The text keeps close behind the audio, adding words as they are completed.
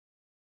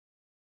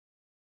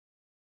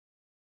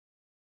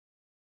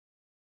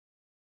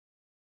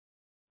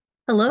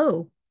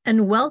Hello,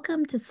 and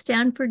welcome to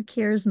Stanford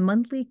Care's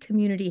monthly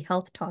community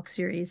health talk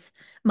series.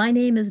 My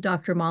name is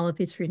Dr.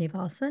 Malathi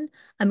Srinivasan.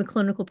 I'm a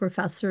clinical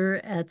professor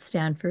at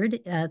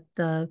Stanford at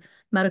the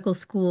medical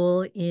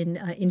school in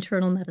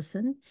internal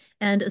medicine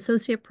and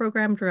associate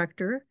director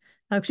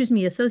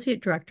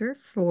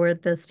for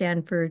the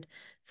Stanford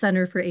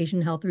Center for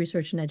Asian Health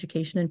Research and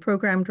Education and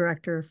program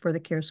director for the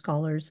Care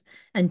Scholars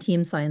and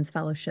Team Science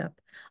Fellowship.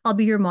 I'll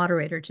be your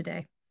moderator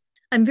today.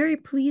 I'm very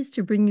pleased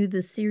to bring you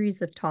this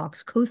series of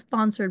talks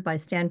co-sponsored by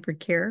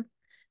Stanford Care,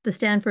 the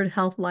Stanford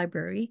Health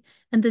Library,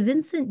 and the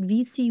Vincent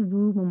V.C.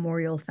 Wu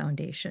Memorial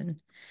Foundation.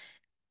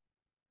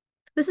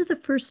 This is the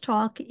first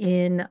talk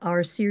in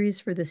our series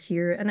for this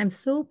year, and I'm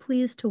so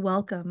pleased to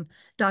welcome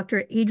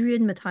Dr.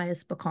 Adrian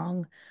Matthias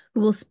Bacong, who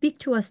will speak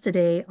to us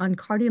today on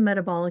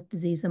cardiometabolic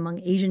disease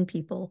among Asian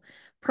people,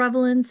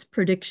 prevalence,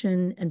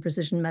 prediction, and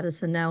precision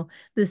medicine. Now,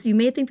 you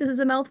may think this is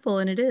a mouthful,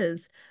 and it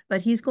is,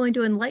 but he's going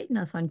to enlighten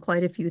us on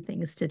quite a few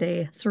things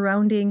today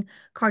surrounding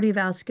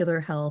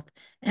cardiovascular health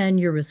and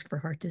your risk for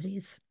heart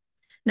disease.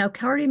 Now,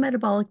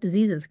 cardiometabolic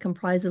diseases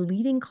comprise a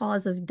leading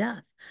cause of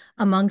death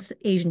amongst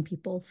Asian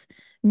peoples.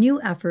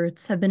 New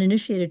efforts have been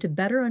initiated to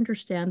better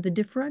understand the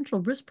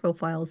differential risk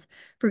profiles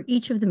for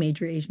each of the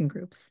major Asian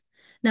groups.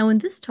 Now, in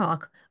this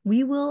talk,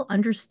 we will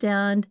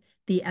understand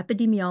the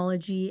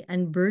epidemiology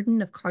and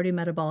burden of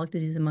cardiometabolic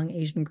disease among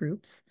Asian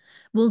groups.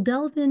 We'll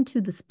delve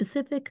into the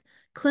specific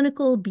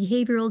clinical,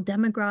 behavioral,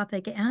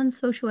 demographic, and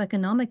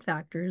socioeconomic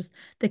factors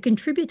that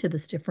contribute to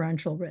this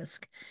differential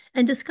risk,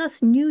 and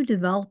discuss new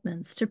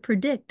developments to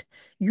predict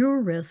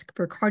your risk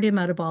for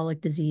cardiometabolic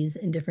disease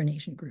in different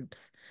Asian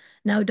groups.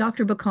 Now,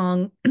 Dr.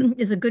 Bacong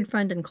is a good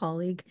friend and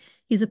colleague.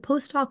 He's a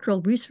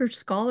postdoctoral research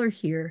scholar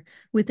here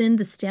within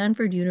the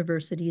Stanford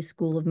University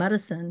School of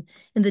Medicine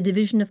in the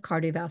Division of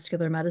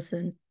Cardiovascular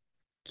Medicine.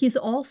 He's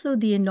also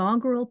the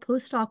inaugural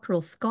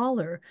postdoctoral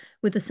scholar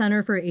with the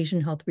Center for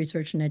Asian Health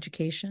Research and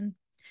Education.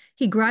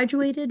 He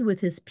graduated with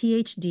his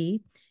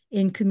PhD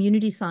in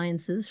community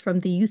sciences from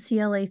the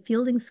UCLA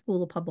Fielding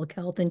School of Public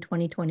Health in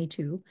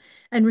 2022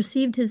 and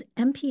received his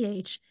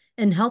MPH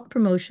in health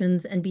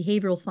promotions and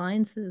behavioral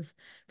sciences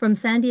from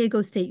San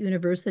Diego State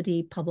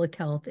University Public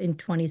Health in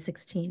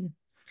 2016.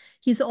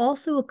 He's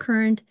also a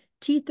current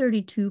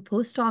T32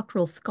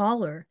 postdoctoral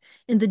scholar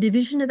in the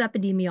Division of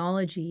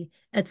Epidemiology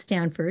at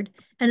Stanford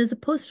and is a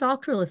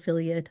postdoctoral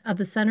affiliate of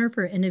the Center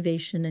for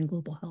Innovation and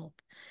Global Health.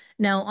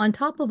 Now, on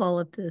top of all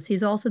of this,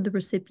 he's also the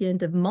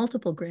recipient of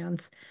multiple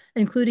grants,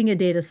 including a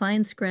data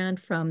science grant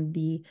from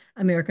the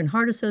American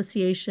Heart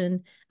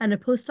Association and a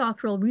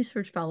postdoctoral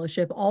research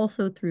fellowship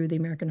also through the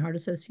American Heart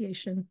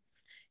Association.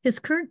 His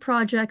current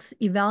projects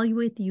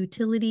evaluate the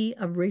utility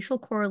of racial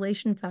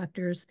correlation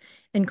factors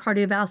in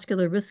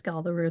cardiovascular risk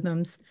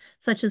algorithms,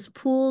 such as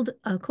pooled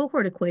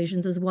cohort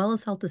equations, as well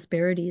as health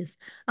disparities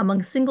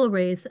among single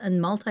race and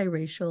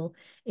multiracial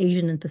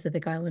Asian and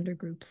Pacific Islander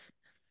groups.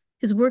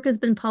 His work has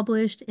been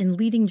published in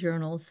leading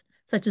journals,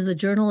 such as the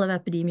Journal of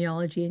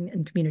Epidemiology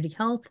and Community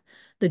Health,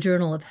 the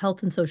Journal of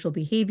Health and Social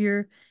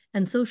Behavior,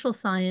 and Social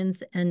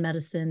Science and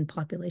Medicine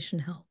Population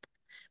Health.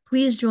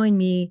 Please join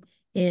me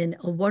in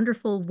a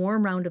wonderful,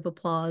 warm round of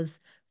applause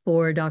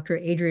for Dr.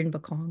 Adrian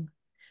Bacong.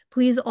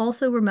 Please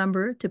also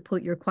remember to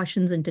put your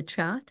questions into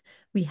chat.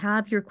 We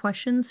have your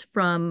questions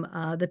from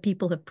the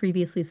people who have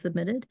previously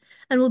submitted,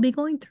 and we'll be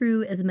going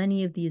through as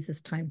many of these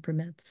as time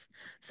permits.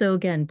 So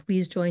again,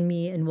 please join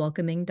me in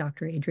welcoming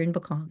Dr. Adrian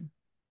Bacong.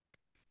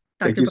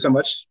 Thank you so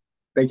much.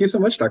 Thank you so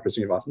much, Dr.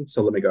 Srinivasan.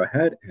 So let me go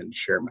ahead and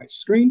share my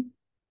screen.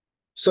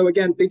 So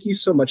again, thank you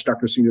so much,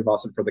 Dr.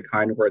 Srinivasan, for the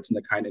kind words and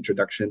the kind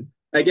introduction.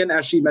 Again,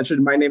 as she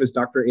mentioned, my name is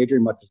Dr.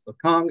 Adrian Matthias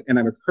Bacong, and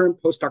I'm a current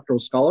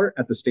postdoctoral scholar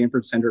at the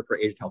Stanford Center for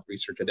Asian Health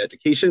Research and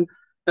Education,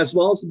 as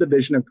well as the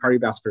Division of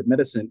Cardiovascular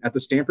Medicine at the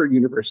Stanford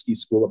University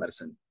School of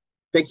Medicine.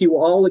 Thank you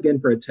all again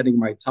for attending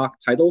my talk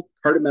titled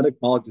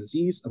Cardiometabolic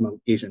Disease Among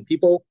Asian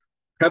People,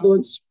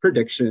 Prevalence,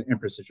 Prediction,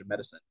 and Precision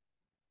Medicine.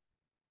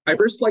 I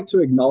first like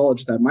to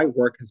acknowledge that my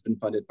work has been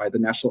funded by the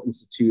National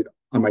Institute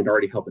on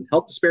Minority Health and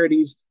Health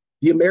Disparities,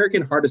 the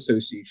American Heart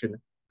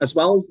Association, as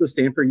well as the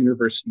Stanford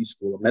University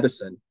School of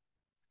Medicine.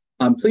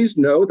 Please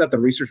know that the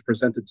research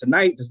presented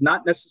tonight does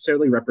not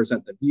necessarily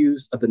represent the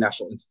views of the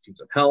National Institutes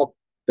of Health,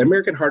 the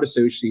American Heart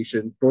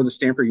Association, or the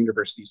Stanford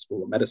University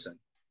School of Medicine.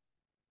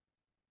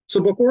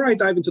 So before I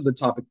dive into the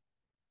topic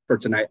for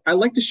tonight, I'd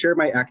like to share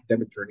my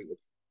academic journey with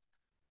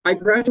you. I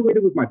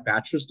graduated with my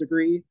bachelor's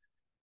degree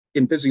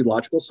in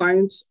physiological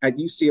science at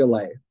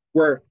UCLA,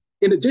 where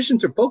in addition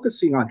to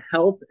focusing on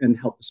health and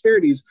health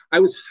disparities, I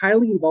was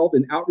highly involved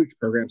in outreach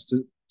programs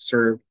to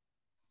serve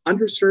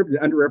underserved and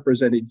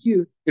underrepresented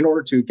youth in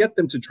order to get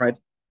them to try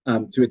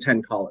to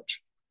attend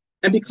college.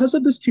 And because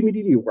of this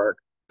community work,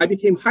 I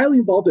became highly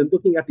involved in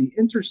looking at the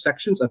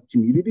intersections of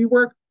community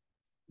work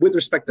with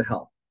respect to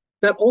health.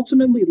 That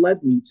ultimately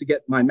led me to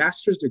get my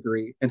master's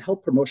degree in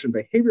health promotion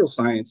behavioral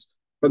science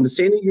from the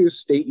San Diego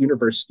State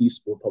University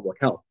School of Public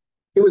Health.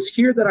 It was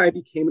here that I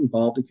became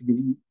involved in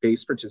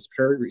community-based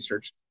participatory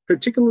research,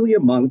 particularly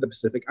among the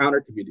Pacific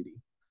Islander community.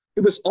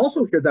 It was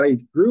also here that I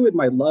grew in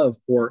my love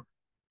for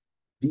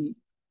the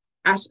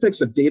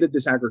aspects of data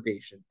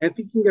disaggregation and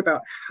thinking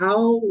about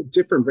how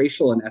different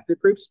racial and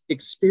ethnic groups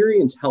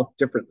experience health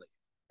differently.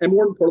 And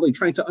more importantly,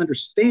 trying to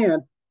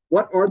understand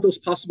what are those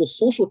possible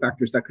social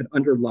factors that could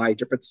underlie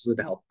differences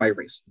in health by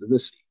race and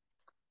ethnicity.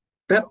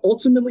 That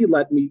ultimately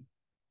led me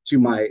to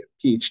my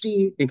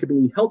PhD in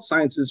community health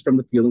sciences from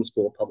the Fielding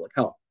School of Public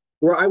Health,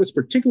 where I was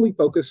particularly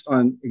focused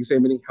on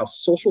examining how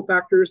social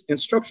factors and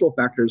structural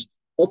factors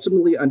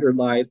ultimately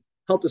underlie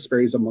health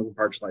disparities among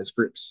marginalized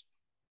groups.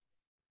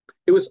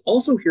 It was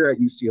also here at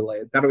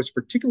UCLA that I was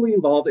particularly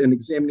involved in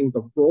examining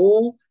the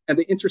role and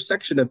the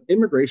intersection of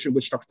immigration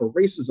with structural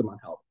racism on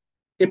health.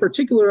 In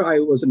particular, I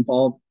was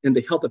involved in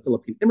the Health of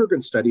Philippine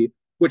Immigrant Study,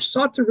 which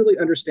sought to really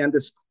understand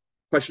this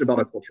question about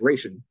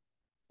acculturation.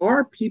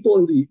 Are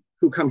people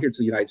who come here to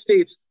the United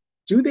States,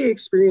 do they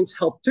experience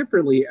health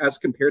differently as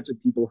compared to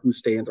people who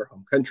stay in their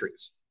home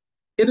countries?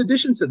 In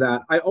addition to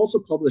that, I also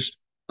published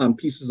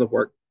pieces of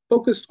work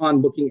focused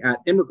on looking at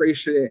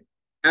immigration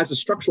as a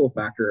structural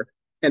factor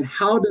and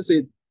how does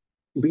it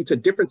lead to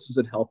differences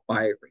in health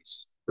by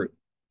race group.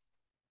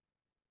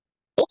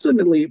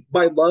 Ultimately,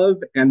 my love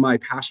and my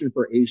passion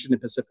for Asian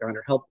and Pacific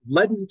Islander health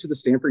led me to the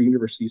Stanford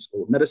University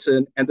School of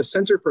Medicine and the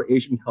Center for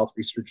Asian Health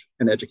Research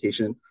and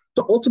Education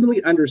to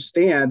ultimately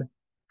understand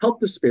health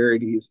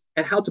disparities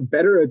and how to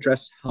better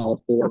address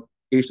health for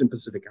Asian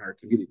Pacific Islander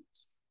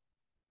communities.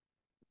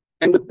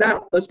 And with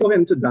that, let's go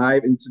ahead and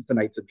dive into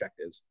tonight's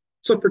objectives.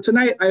 So for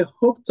tonight, I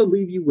hope to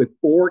leave you with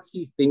 4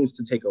 key things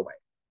to take away.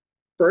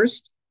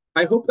 First,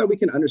 I hope that we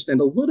can understand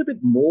a little bit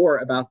more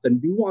about the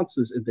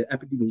nuances in the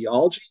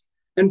epidemiology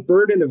and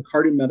burden of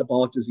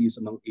cardiometabolic disease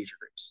among Asian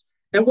groups.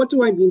 And what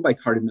do I mean by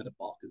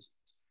cardiometabolic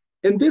disease?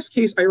 In this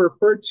case, I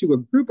refer to a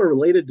group of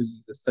related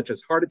diseases such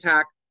as heart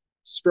attack,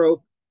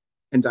 stroke,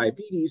 and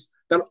diabetes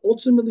that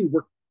ultimately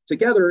work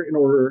together in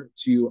order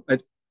to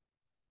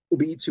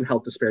lead to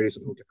health disparities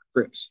among different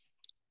groups.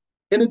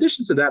 In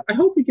addition to that, I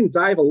hope we can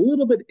dive a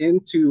little bit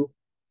into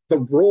the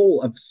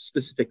role of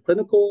specific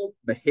clinical,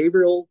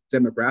 behavioral,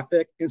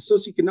 demographic, and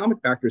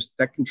socioeconomic factors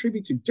that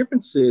contribute to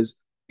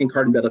differences in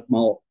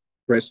cardiometabolic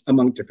risk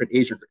among different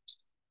Asian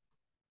groups.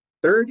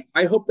 Third,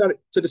 I hope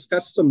to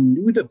discuss some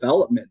new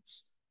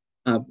developments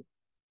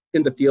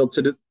in the field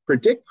to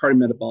predict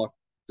cardiometabolic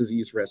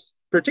disease risk,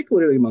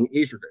 particularly among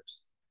Asian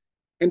groups.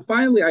 And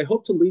finally, I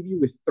hope to leave you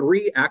with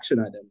 3 action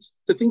items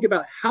to think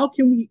about how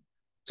can we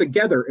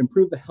together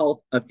improve the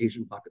health of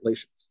Asian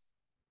populations.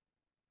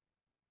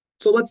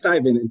 So let's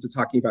dive into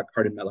talking about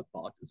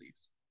cardiometabolic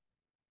disease.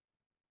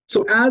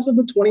 So as of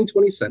the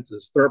 2020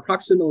 census, there are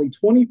approximately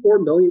 24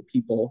 million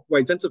people who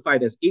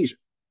identified as Asian.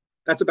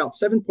 That's about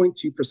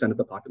 7.2% of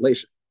the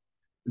population.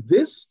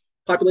 This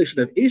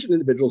population of Asian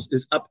individuals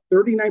is up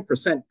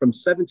 39% from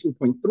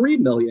 17.3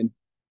 million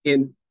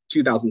in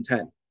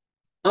 2010.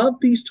 Of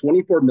these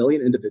 24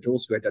 million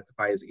individuals who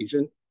identify as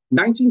Asian,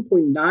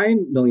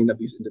 19.9 million of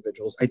these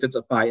individuals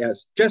identify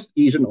as just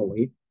Asian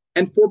only,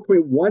 and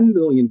 4.1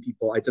 million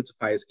people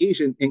identify as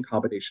Asian in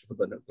combination with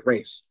another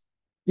race.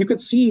 You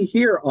could see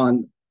here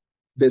on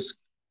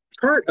this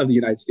chart of the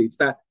United States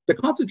that the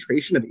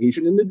concentration of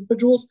Asian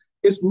individuals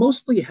is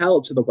mostly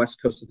held to the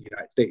West Coast of the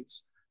United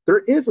States.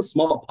 There is a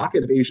small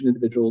pocket of Asian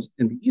individuals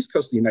in the East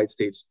Coast of the United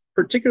States,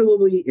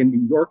 particularly in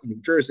New York and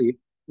New Jersey,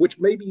 which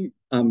may be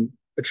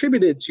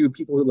attributed to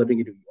people who are living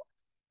in New York.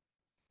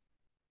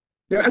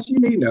 Now, as you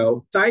may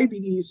know,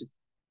 diabetes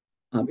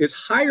is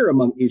higher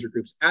among Asian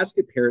groups as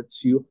compared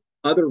to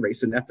other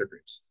race and ethnic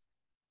groups.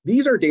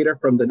 These are data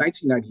from the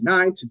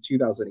 1999 to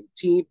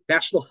 2018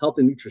 National Health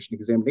and Nutrition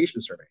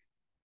Examination Survey.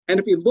 And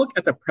if you look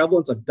at the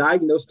prevalence of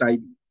diagnosed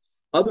diabetes,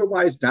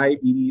 otherwise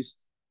diabetes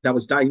that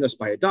was diagnosed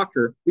by a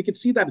doctor, we can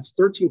see that it's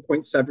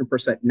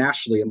 13.7%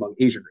 nationally among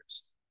Asian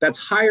groups. That's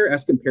higher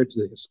as compared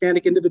to the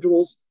Hispanic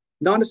individuals,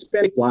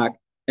 non-Hispanic Black,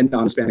 and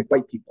non-Hispanic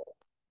white people.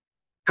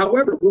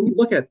 However, when we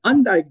look at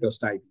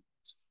undiagnosed diabetes,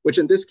 which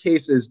in this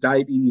case is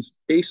diabetes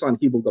based on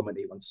hemoglobin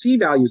A1C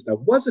values that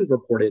wasn't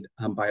reported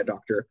by a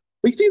doctor,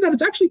 we see that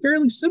it's actually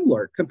fairly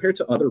similar compared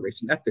to other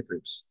race and ethnic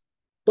groups.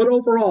 But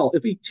overall,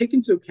 if we take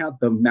into account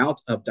the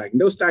amount of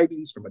diagnosed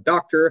diabetes from a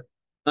doctor,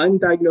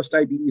 undiagnosed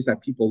diabetes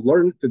that people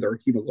learn through their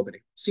hemoglobin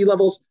A1C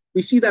levels,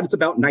 we see that it's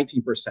about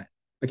 19%.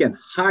 Again,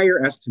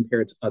 higher as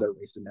compared to other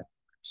race and ethnic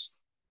groups.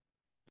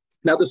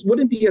 Now, this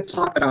wouldn't be a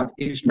talk about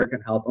Asian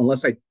American health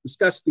unless I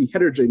discuss the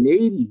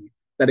heterogeneity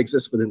that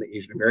exists within the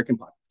Asian American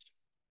population.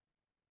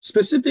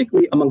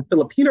 Specifically, among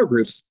Filipino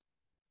groups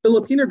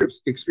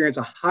experience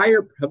a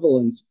higher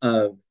prevalence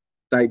of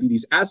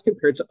diabetes as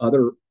compared to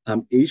other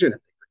Asian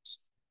ethnic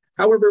groups.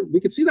 However, we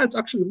can see that it's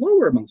actually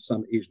lower among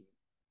some Asian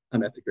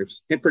ethnic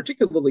groups. In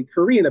particularly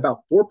Korean,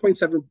 about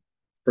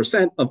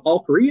 4.7% of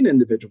all Korean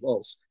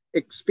individuals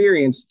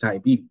experience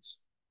diabetes.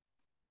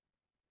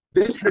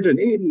 This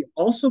heterogeneity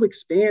also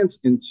expands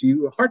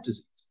into heart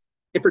disease,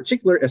 in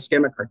particular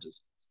ischemic heart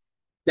disease.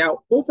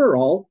 Now,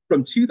 overall,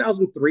 from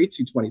 2003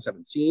 to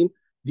 2017,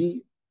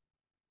 the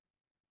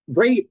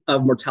rate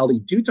of mortality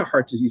due to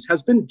heart disease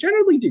has been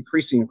generally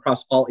decreasing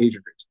across all age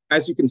groups,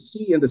 as you can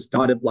see in this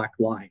dotted black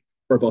line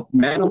for both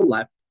men on the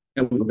left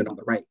and women on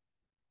the right.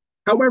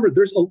 However,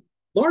 there's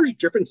large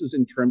differences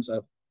in terms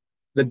of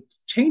the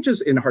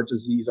changes in heart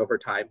disease over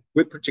time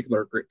with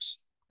particular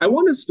groups. I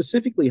want to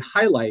specifically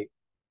highlight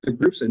the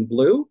groups in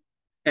blue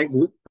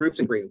and groups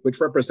in green, which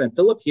represent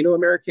Filipino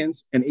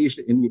Americans and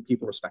Asian Indian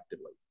people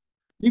respectively.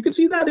 You can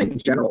see that in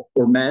general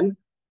for men,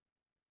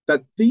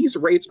 that these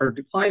rates are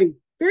declining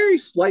very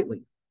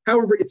slightly.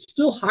 However, it's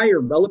still higher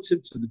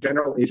relative to the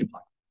general Asian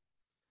population.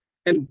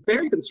 And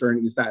very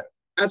concerning is that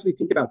as we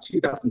think about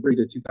 2003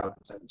 to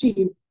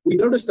 2017, we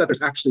notice that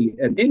there's actually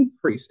an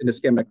increase in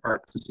ischemic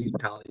heart disease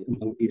mortality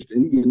among Asian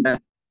Indian men.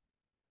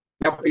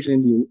 Now, for Asian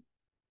Indian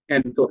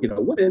and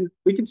Filipino women,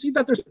 we can see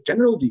that there's a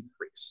general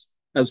decrease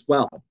as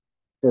well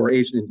for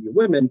Asian Indian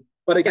women.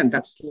 But again,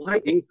 that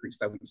slight increase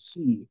that we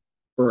see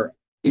for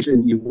Asian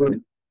Indian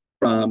women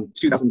from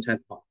 2010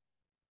 on.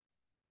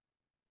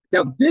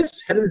 Now,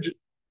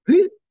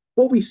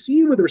 what we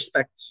see with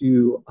respect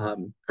to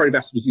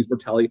cardiovascular disease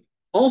mortality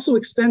also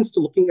extends to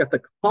looking at the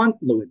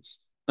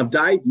confluence of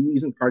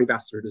diabetes and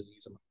cardiovascular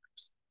disease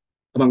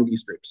among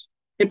these groups.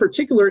 In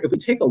particular, if we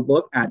take a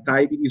look at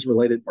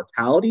diabetes-related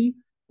mortality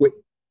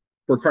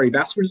for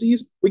cardiovascular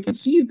disease, we can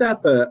see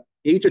that the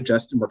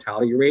age-adjusted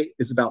mortality rate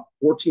is about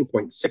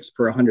 14.6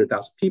 per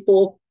 100,000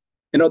 people.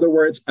 In other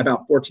words,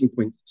 about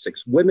 14.6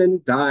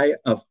 women die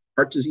of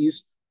heart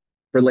disease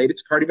related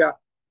to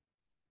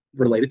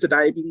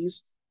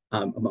diabetes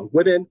among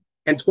women,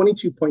 and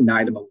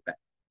 22.9 among men.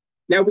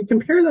 Now, we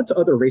compare that to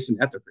other race and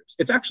ethnic groups.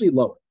 It's actually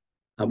lower.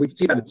 We can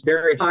see that it's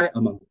very high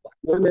among Black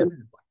women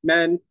and Black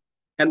men,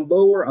 and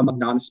lower among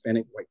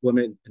non-Hispanic white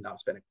women and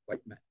non-Hispanic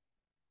white men.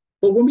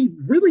 But when we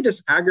really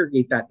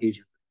disaggregate that age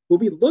group, when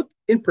we look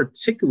in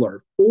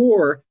particular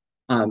for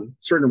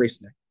certain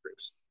race and ethnic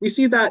groups, we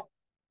see that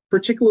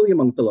particularly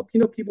among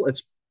Filipino people,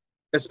 it's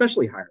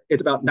especially higher.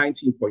 It's about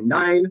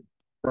 19.9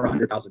 per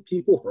 100,000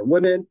 people for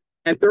women,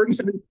 and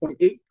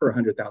 37.8 per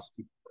 100,000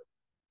 people.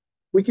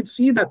 We can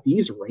see that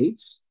these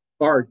rates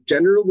are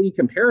generally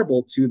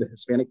comparable to the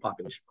Hispanic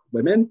population for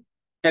women,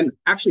 and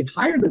actually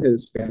higher than the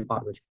Hispanic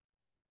population.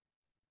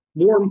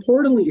 More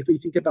importantly, if we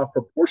think about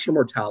proportional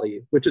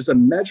mortality, which is a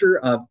measure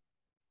of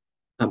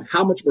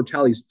how much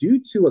mortality is due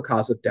to a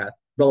cause of death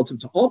relative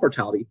to all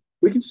mortality,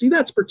 we can see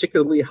that's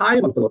particularly high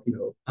among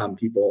Filipino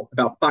people,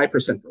 about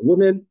 5% for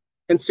women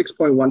and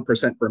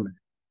 6.1% for men.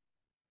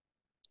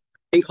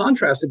 In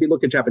contrast, if you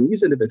look at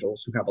Japanese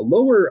individuals who have a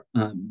lower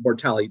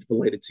mortality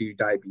related to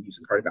diabetes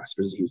and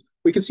cardiovascular disease,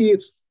 we can see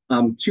it's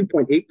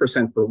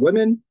 2.8% for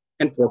women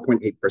and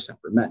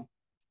 4.8% for men.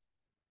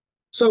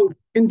 So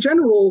in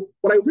general,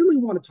 what I really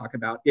want to talk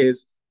about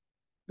is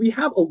we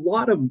have a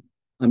lot of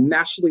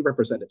nationally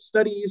representative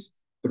studies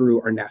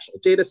through our national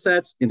data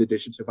sets, in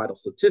addition to vital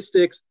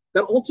statistics,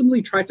 that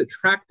ultimately try to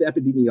track the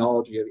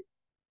epidemiology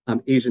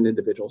of Asian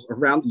individuals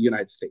around the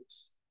United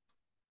States.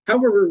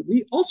 However,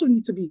 we also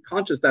need to be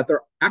conscious that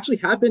there actually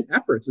have been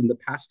efforts in the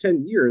past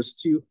 10 years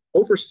to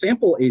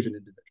oversample Asian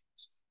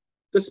individuals.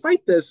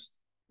 Despite this,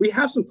 we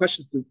have some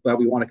questions that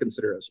we want to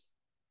consider as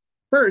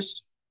well.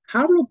 First,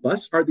 how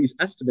robust are these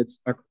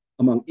estimates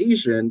among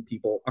Asian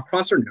people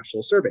across our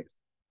national surveys?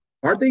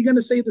 Are they going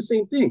to say the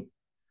same thing?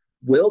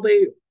 Will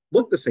they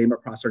look the same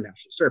across our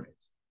national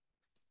surveys?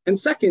 And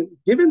second,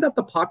 given that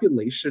the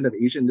population of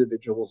Asian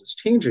individuals is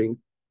changing,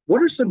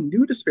 what are some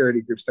new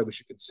disparity groups that we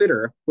should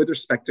consider with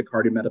respect to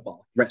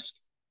cardiometabolic risk?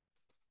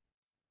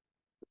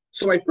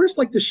 So I'd first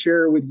like to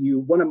share with you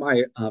one of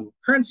my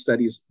current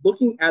studies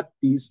looking at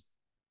the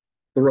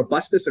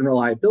robustness and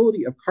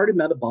reliability of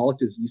cardiometabolic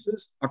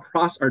diseases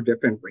across our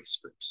different race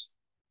groups.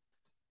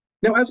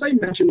 Now, as I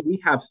mentioned, we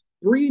have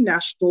 3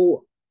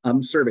 national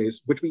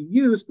surveys which we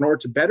use in order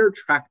to better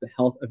track the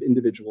health of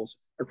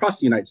individuals across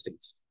the United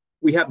States.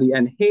 We have the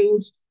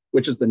NHANES,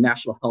 which is the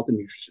National Health and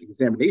Nutrition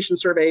Examination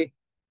Survey,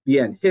 the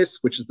NHIS,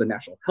 which is the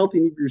National Health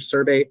Individual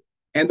Survey,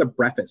 and the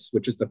BREFIS,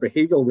 which is the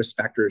Behavioral Risk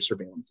Factor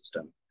Surveillance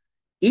System.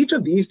 Each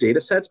of these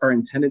data sets are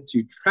intended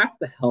to track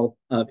the health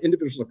of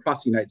individuals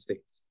across the United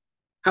States.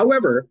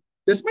 However,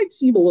 this might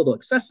seem a little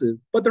excessive,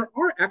 but there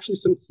are actually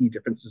some key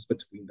differences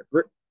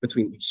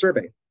between each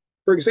survey.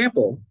 For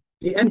example,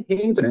 the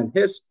NHANES and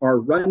NHIS are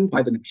run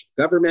by the national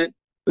government,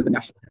 with the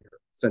National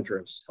Center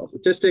of Health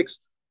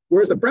Statistics,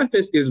 whereas the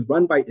BREFIS is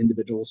run by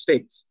individual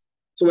states.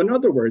 So in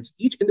other words,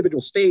 each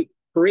individual state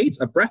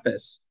creates a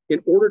BREFIS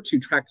in order to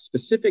track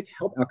specific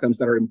health outcomes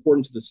that are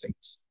important to the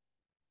states.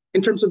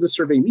 In terms of the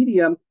survey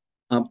medium,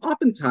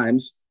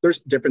 oftentimes there's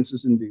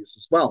differences in these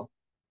as well.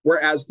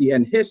 Whereas the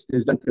NHIS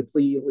is done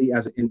completely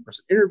as an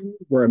in-person interview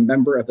where a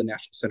member of the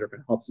National Center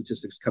for Health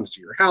Statistics comes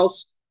to your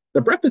house,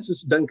 the BREFIS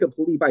is done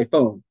completely by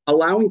phone,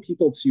 allowing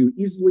people to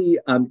easily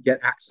get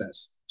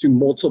access to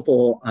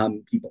multiple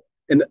people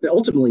and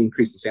ultimately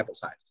increase the sample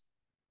size.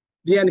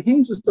 The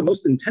NHANES is the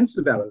most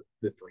intensive out of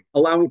the 3,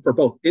 allowing for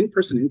both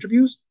in-person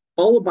interviews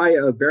followed by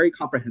a very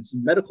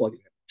comprehensive medical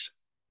examination.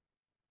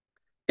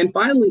 And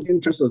finally, in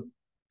terms of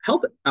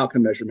health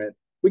outcome measurement,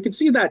 we can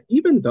see that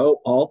even though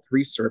all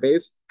 3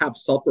 surveys have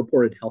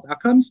self-reported health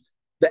outcomes,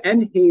 the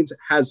NHANES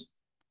has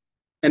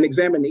an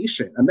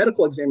examination, a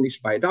medical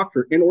examination by a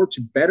doctor in order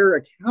to better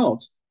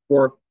account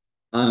for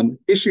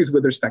issues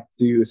with respect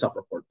to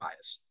self-report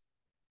bias.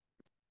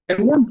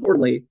 And more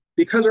importantly,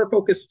 because our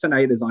focus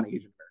tonight is on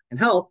Asian American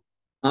health,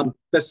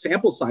 the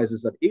sample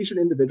sizes of Asian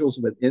individuals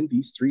within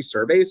these 3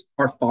 surveys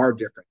are far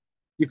different.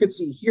 You can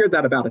see here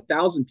that about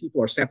 1,000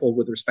 people are sampled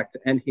with respect to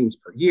NHANES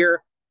per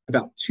year,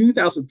 about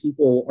 2,000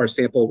 people are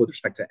sampled with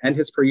respect to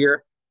NHIS per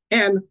year,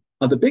 and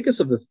the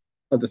biggest of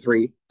the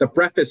 3, the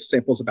breakfast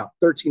samples about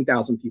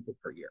 13,000 people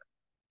per year.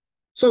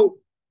 So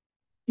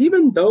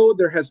even though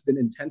there has been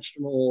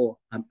intentional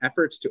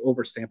efforts to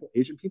oversample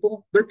Asian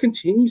people, there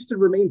continues to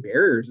remain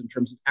barriers in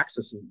terms of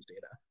accessing these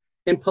data.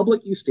 In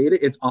public use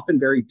data, it's often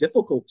very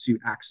difficult to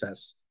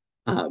access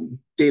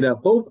data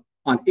both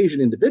on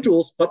Asian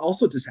individuals, but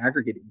also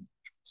disaggregated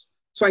individuals.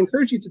 So I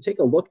encourage you to take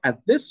a look at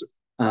this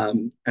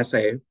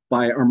essay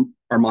by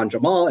Armand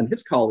Jamal and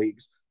his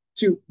colleagues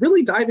to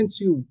really dive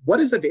into what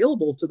is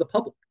available to the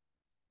public.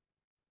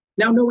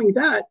 Now, knowing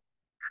that,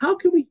 how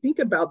can we think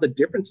about the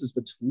differences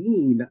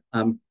between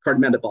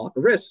cardiometabolic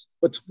risks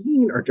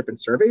between our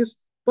different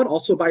surveys, but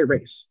also by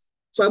race?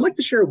 So I'd like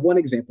to share one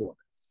example of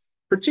this,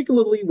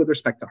 particularly with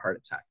respect to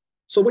heart attack.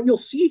 So what you'll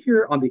see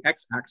here on the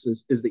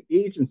x-axis is the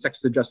age and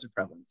sex-adjusted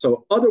prevalence.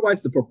 So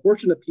otherwise, the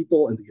proportion of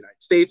people in the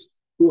United States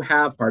who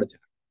have heart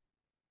attack.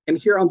 And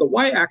here on the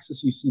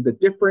y-axis, you see the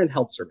different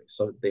health surveys.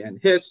 So the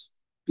NHIS,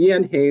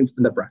 BN-HANES,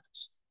 and the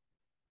breakfast.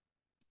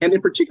 And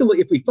in particular,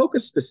 if we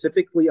focus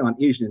specifically on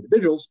Asian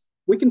individuals,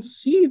 we can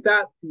see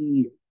that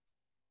the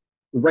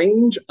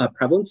range of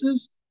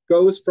prevalences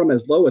goes from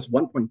as low as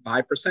 1.5%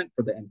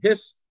 for the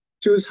NHIS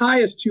to as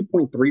high as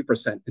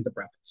 2.3% in the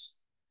breakfast.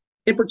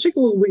 In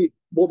particular,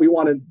 what we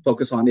want to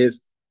focus on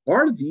is,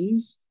 are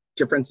these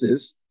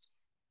differences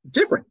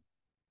different?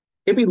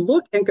 If we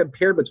look and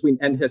compare between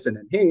NHIS and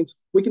NHANES,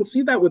 we can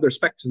see that with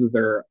respect to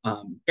their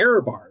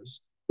error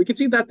bars, we can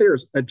see that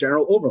there's a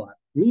general overlap,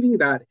 meaning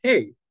that,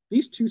 hey,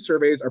 these 2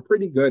 surveys are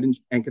pretty good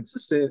and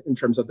consistent in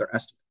terms of their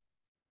estimate.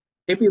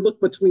 If we look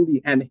between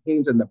the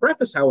NHANES and the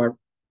breakfast, however,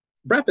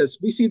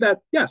 we see that,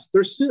 yes,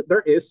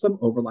 there is some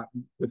overlap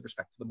with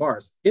respect to the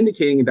bars,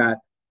 indicating that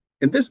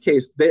in this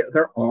case,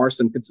 there are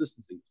some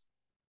consistencies.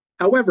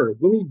 However,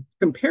 when we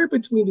compare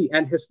between the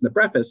NHIS and the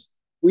breakfast,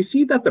 we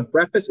see that the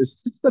breakfast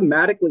is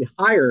systematically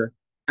higher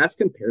as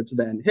compared to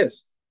the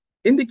NHIS,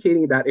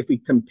 indicating that if we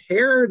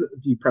compared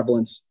the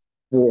prevalence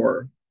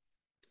for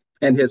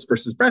NHIS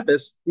versus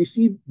breakfast,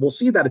 we'll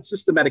see that it's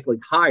systematically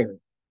higher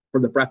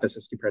for the breakfast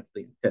as compared to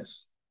the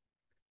NHIS.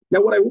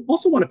 Now, what I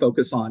also want to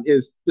focus on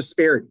is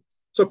disparities.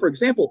 So, for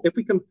example, if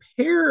we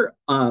compare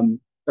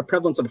the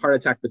prevalence of heart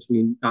attack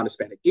between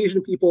non-Hispanic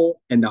Asian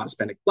people and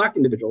non-Hispanic Black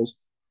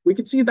individuals, we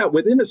can see that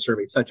within a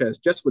survey, such as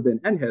just within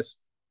NHIS,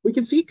 we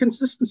can see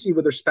consistency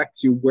with respect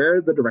to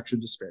where the direction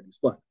of disparities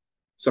look.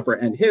 So for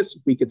NHIS,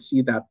 we could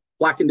see that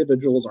Black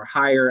individuals are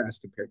higher as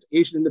compared to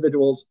Asian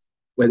individuals.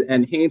 With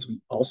NHANES, we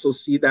also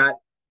see that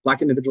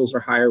Black individuals are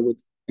higher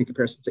in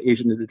comparison to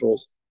Asian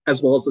individuals,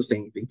 as well as the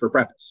same thing for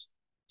breakfast.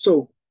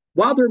 So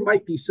while there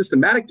might be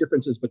systematic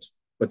differences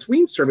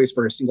between surveys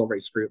for a single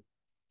race group,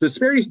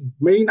 disparities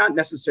may not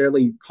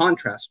necessarily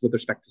contrast with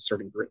respect to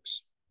certain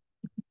groups.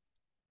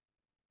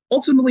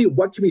 Ultimately,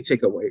 what can we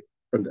take away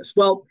from this?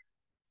 Well,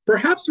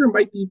 perhaps there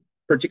might be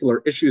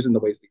particular issues in the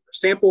ways that you're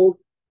sampled.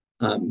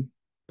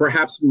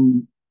 Perhaps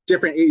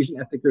different Asian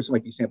ethnic groups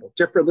might be sampled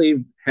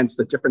differently, hence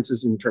the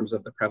differences in terms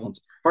of the prevalence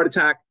of heart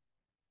attack.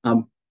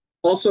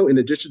 Also, in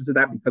addition to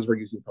that, because we're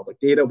using public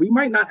data, we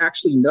might not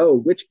actually know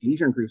which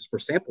Asian groups were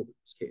sampled in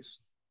this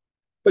case.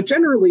 But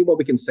generally, what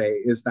we can say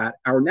is that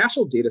our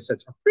national data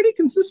sets are pretty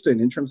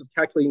consistent in terms of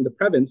calculating the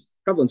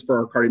prevalence for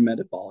our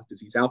cardiometabolic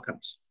disease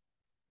outcomes.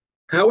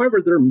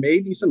 However, there may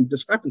be some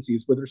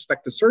discrepancies with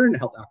respect to certain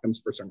health outcomes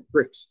for certain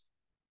groups.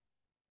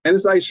 And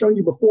as I've shown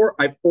you before,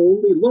 I've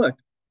only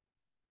looked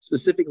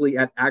specifically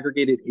at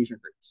aggregated Asian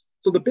groups.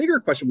 So the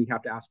bigger question we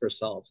have to ask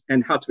ourselves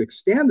and how to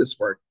expand this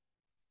work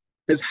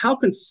is how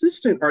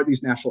consistent are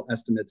these national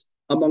estimates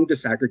among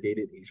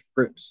disaggregated Asian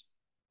groups?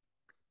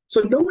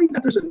 So knowing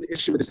that there's an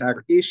issue with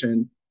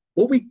disaggregation,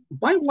 what we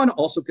might want to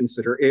also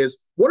consider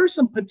is what are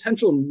some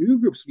potential new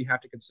groups we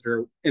have to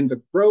consider in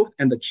the growth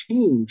and the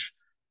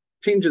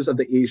changes of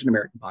the Asian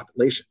American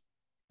population.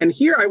 And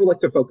here I would like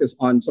to focus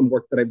on some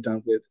work that I've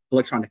done with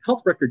electronic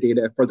health record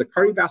data for the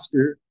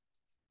cardiovascular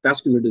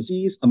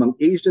disease among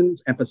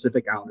Asians and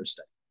Pacific Islanders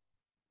study.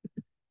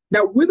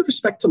 Now, with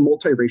respect to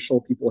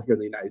multiracial people here in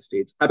the United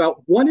States,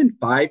 about 1 in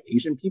 5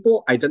 Asian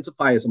people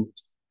identify as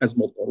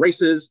multiple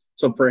races.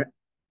 So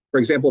for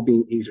example,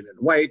 being Asian and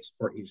white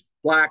or Asian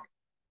and Black.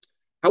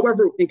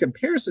 However, in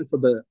comparison for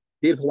the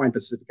Native Hawaiian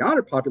Pacific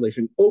Islander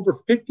population,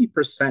 over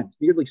 50%,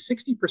 nearly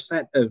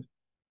 60% of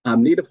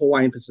Native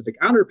Hawaiian Pacific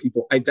Islander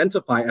people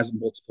identify as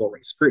multiple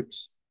race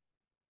groups.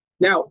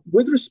 Now,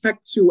 with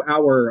respect to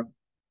our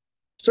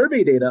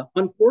survey data,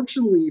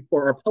 unfortunately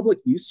for our public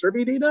use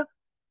survey data,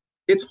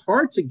 it's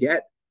hard to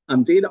get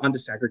data on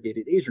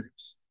disaggregated Asian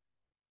groups.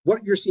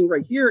 What you're seeing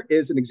right here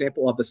is an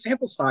example of the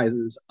sample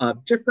sizes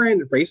of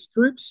different race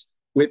groups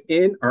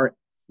within the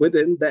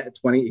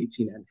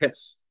 2018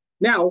 NHIS.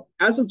 Now,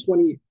 as of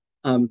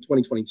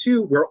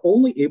 2022, we're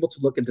only able to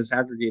look at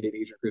disaggregated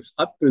Asian groups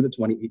up through the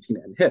 2018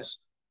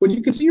 NHIS. Well,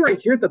 you can see right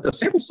here that the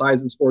sample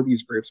sizes for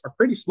these groups are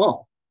pretty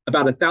small,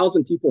 about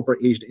 1,000 people for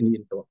Asian,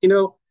 Indian,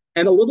 Filipino,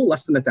 and a little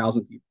less than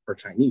 1,000 people for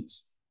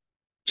Chinese.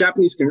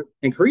 Japanese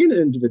and Korean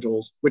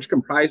individuals, which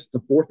comprise the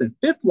fourth and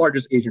fifth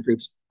largest Asian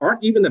groups,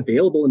 aren't even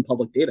available in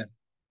public data.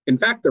 In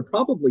fact, they're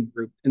probably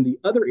grouped in the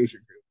other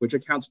Asian group, which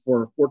accounts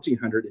for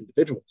 1,400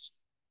 individuals.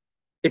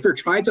 If you're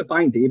trying to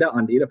find data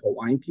on Native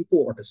Hawaiian people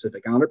or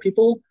Pacific Islander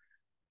people,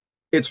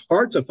 it's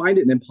hard to find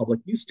it in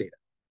public use data.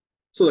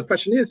 So the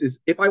question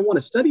is if I want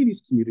to study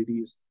these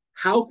communities,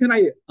 how can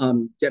I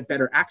get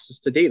better access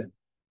to data?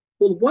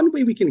 Well, one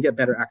way we can get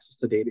better access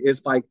to data is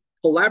by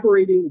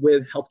collaborating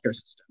with healthcare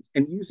systems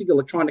and using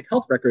electronic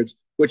health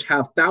records, which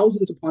have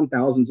thousands upon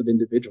thousands of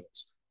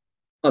individuals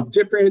of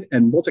different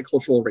and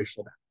multicultural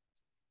racial backgrounds.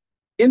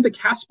 In the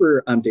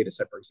Casper data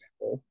set, for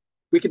example,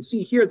 we can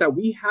see here that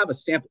we have a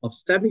sample of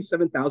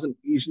 77,000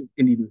 Asian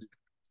Indian individuals.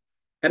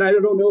 And I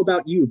don't know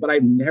about you, but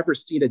I've never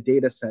seen a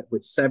data set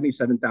with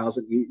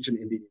 77,000 Asian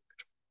Indian individuals.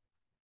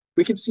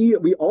 We can see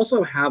we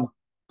also have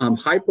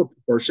high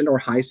proportion or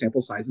high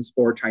sample sizes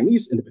for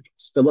Chinese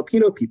individuals,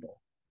 Filipino people,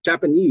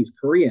 Japanese,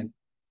 Korean.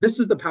 This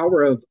is the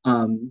power of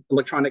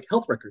electronic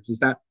health records, is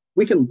that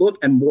we can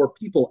look at more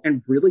people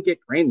and really get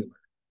granular.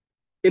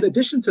 In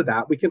addition to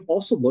that, we can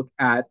also look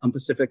at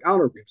Pacific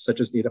Islander groups, such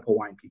as Native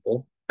Hawaiian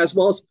people, as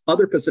well as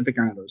other Pacific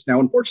Islanders. Now,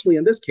 unfortunately,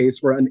 in this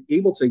case, we're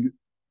unable to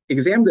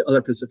examine the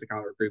other Pacific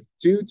Islander group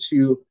due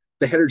to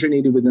the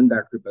heterogeneity within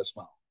that group as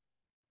well.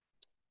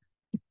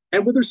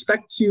 And with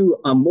respect to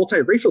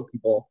multiracial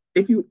people,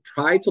 if you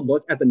try to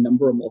look at the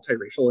number of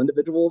multiracial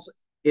individuals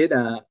in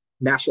a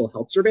national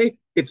health survey,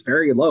 it's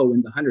very low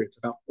in the hundreds,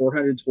 about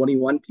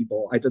 421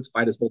 people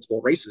identified as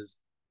multiple races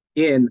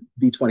in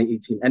the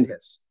 2018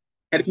 NHIS.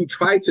 And if you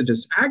try to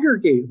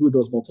disaggregate who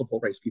those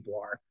multiple race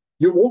people are,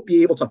 you won't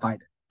be able to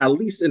find it, at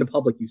least in a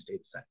public use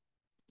data set.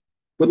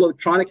 With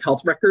electronic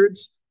health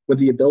records, with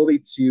the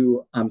ability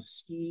to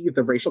see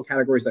the racial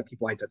categories that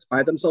people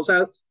identify themselves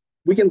as,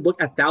 we can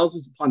look at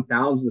thousands upon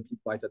thousands of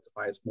people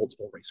identify as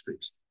multiple race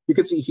groups. You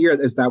can see here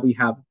is that we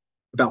have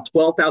about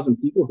 12,000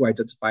 people who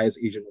identify as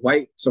Asian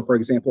white. So for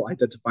example,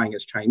 identifying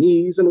as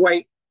Chinese and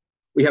white.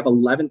 We have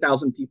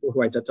 11,000 people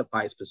who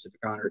identify as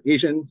Pacific Islander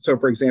Asian. So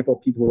for example,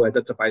 people who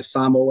identify as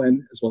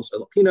Samoan as well as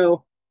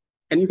Filipino.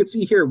 And you can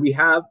see here, we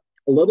have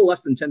a little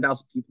less than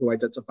 10,000 people who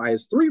identify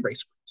as three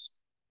race groups,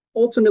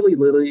 ultimately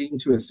leading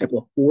to a sample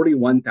of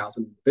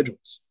 41,000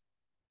 individuals.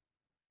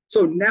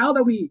 So now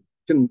that we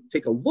can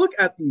take a look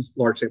at these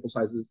large sample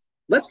sizes,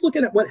 let's look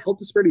at what health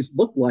disparities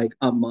look like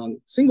among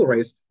single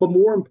race, but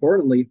more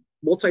importantly,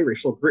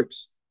 multiracial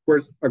groups,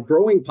 where a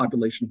growing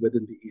population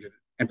within the Asian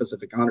and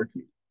Pacific Islander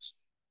communities.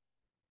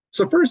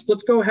 So first,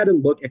 let's go ahead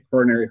and look at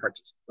coronary heart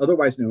disease,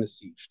 otherwise known as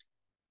CHD.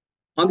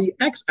 On the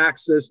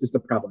x-axis is the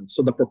prevalence,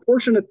 so the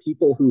proportion of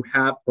people who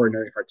have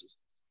coronary heart disease.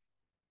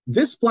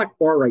 This black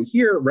bar right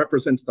here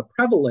represents the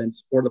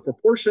prevalence or the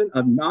proportion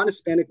of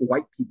non-Hispanic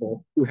white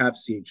people who have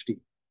CHD.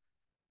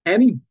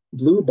 Any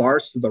blue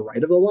bars to the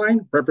right of the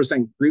line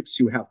represent groups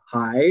who have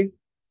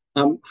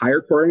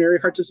higher coronary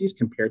heart disease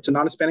compared to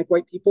non-Hispanic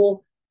white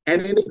people,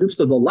 and any groups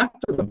to the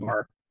left of the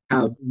bar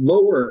have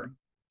lower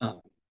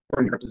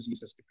coronary heart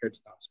disease as compared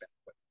to non-Hispanic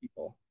white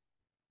people.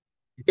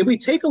 If we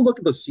take a look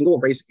at the single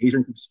race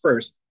Asian groups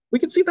first, we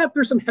can see that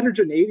there's some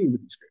heterogeneity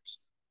with these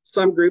groups.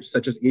 Some groups,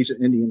 such as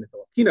Asian, Indian, and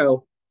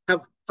Filipino,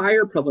 have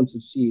higher prevalence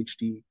of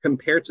CHD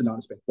compared to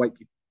non-Hispanic white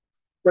people,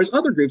 whereas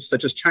other groups,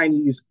 such as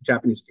Chinese,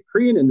 Japanese, and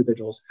Korean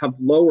individuals, have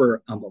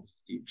lower levels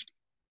of CHD.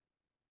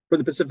 For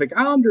the Pacific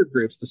Islander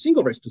groups, the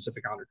single race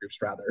Pacific Islander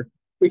groups rather,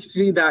 we can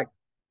see that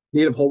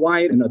Native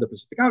Hawaiian and other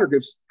Pacific Islander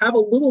groups have a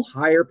little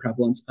higher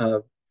prevalence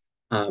of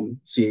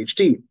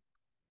CHD.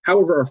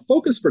 However, our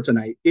focus for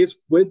tonight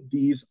is with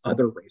these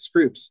other race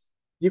groups.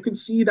 You can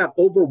see that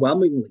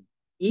overwhelmingly,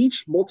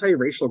 each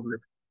multiracial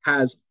group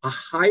has a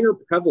higher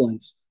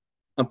prevalence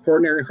of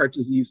coronary heart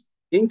disease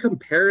in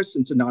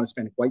comparison to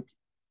non-Hispanic white people.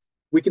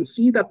 We can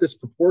see that this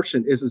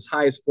proportion is as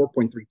high as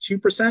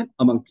 4.32%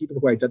 among people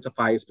who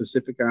identify as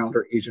Pacific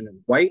Islander, Asian,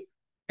 and white,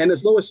 and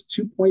as low as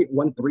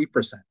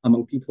 2.13%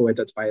 among people who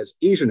identify as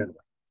Asian and white.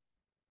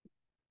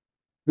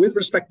 With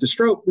respect to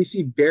stroke, we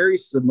see very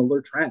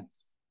similar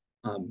trends.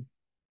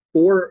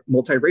 For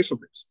multiracial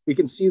groups, we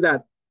can see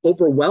that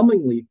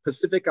overwhelmingly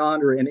Pacific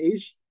Islander and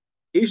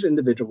Asian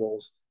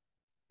individuals,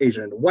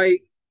 Asian and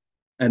white,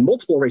 and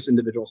multiple race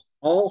individuals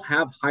all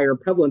have higher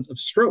prevalence of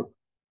stroke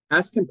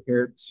as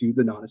compared to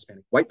the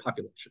non-Hispanic white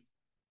population.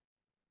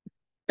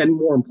 And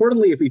more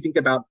importantly, if we think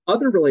about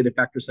other related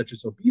factors such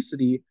as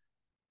obesity,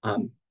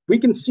 we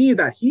can see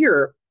that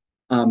here,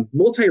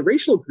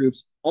 multiracial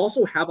groups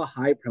also have a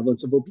high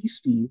prevalence of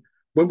obesity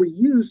when we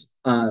use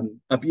a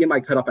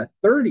BMI cutoff at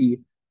 30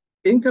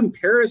 in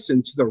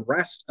comparison to the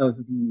rest of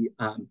the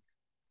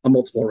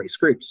multiple race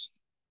groups.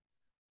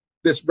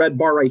 This red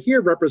bar right here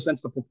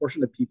represents the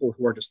proportion of people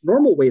who are just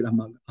normal weight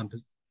among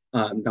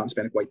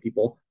non-Hispanic white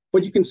people.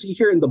 But you can see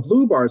here in the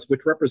blue bars,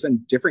 which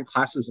represent different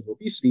classes of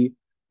obesity,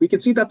 we can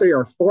see that they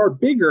are far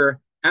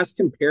bigger as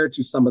compared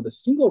to some of the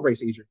single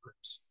race Asian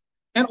groups,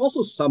 and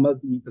also some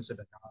of the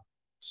Pacific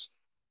groups.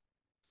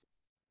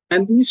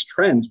 And these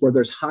trends where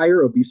there's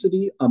higher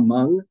obesity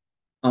among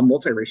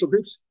multiracial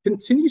groups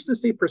continues to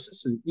stay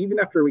persistent even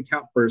after we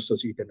account for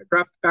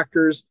sociodemographic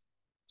factors,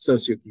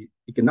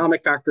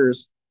 socioeconomic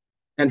factors,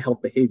 and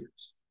health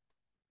behaviors.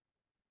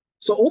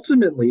 So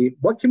ultimately,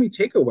 what can we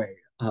take away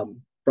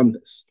from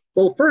this?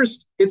 Well,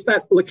 first, it's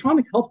that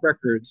electronic health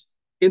records,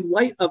 in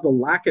light of the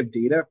lack of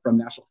data from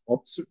national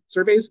health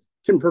surveys,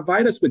 can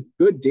provide us with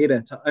good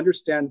data to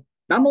understand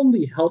not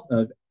only health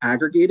of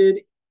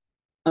aggregated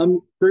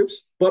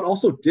groups, but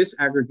also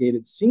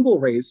disaggregated single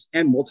race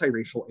and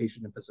multiracial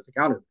Asian and Pacific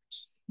Islander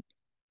groups.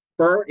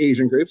 For our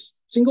Asian groups,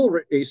 single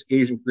race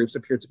Asian groups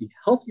appear to be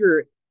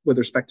healthier with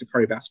respect to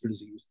cardiovascular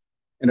disease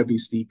and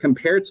obesity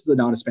compared to the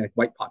non-Hispanic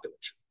white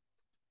population.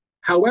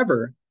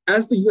 However,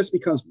 as the US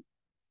becomes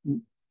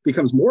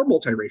more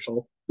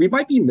multiracial, we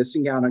might be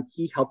missing out on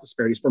key health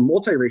disparities for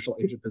multiracial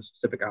Asian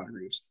Pacific Islander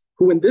groups,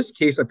 who in this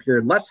case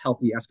appear less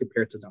healthy as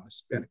compared to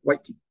non-Hispanic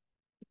white people.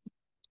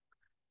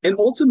 And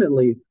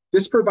ultimately,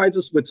 this provides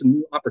us with some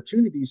new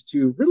opportunities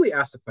to really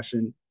ask the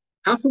question,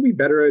 how can we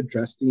better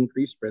address the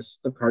increased risk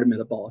of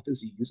cardiometabolic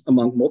disease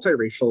among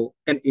multiracial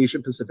and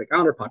Asian Pacific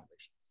Islander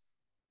populations?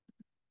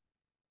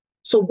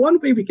 So one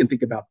way we can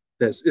think about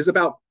this is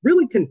about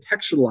really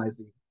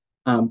contextualizing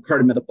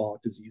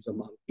cardiometabolic disease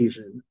among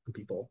Asian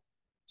people,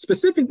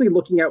 specifically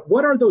looking at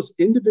what are those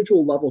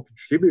individual level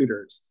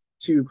contributors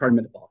to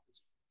cardiometabolic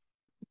disease.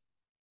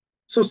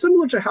 So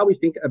similar to how we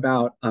think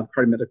about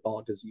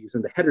cardiometabolic disease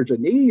and the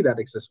heterogeneity that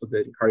exists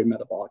within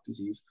cardiometabolic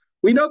disease,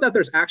 we know that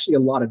there's actually a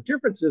lot of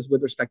differences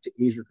with respect to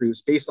Asian groups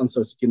based on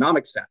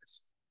socioeconomic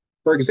status.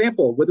 For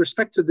example, with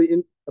respect to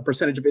the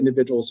percentage of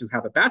individuals who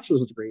have a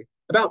bachelor's degree,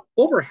 about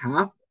over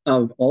half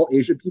of all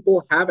Asian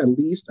people have at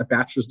least a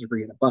bachelor's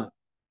degree and above.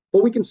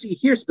 But we can see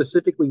here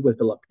specifically with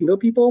Filipino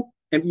people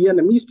and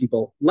Vietnamese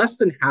people, less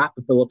than half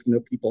of Filipino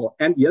people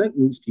and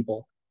Vietnamese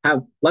people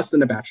have less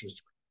than a bachelor's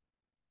degree.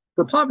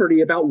 For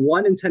poverty, about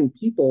 1 in 10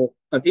 people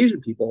of Asian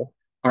people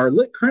are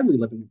currently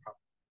living in poverty.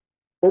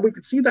 But we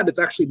could see that it's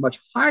actually much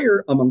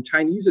higher among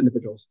Chinese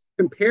individuals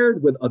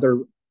compared with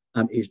other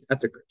Asian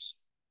ethnic groups.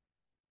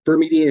 For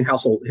median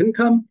household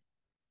income,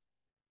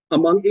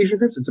 among Asian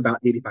groups, it's about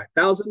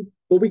 85,000.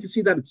 But we can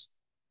see that it's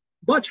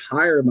much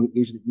higher among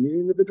Asian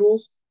Indian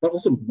individuals, but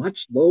also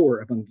much lower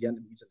among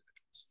Vietnamese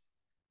individuals.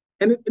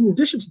 And in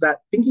addition to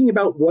that, thinking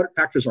about what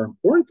factors are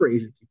important for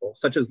Asian people,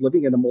 such as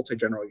living in a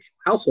multi-generational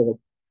household,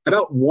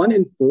 about 1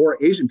 in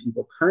 4 Asian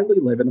people currently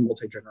live in a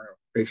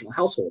multi-generational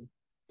household.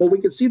 But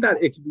we can see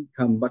that it can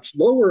become much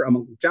lower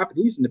among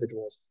Japanese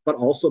individuals, but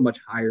also much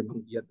higher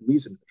among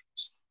Vietnamese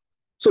individuals.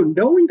 So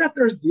knowing that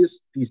there's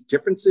these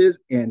differences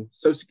in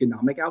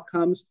socioeconomic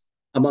outcomes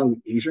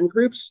among Asian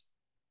groups,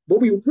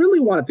 what we really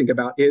want to think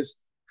about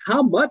is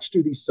how much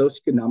do these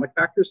socioeconomic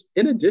factors,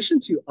 in addition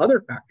to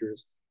other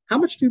factors, how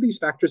much do these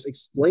factors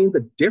explain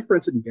the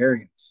difference in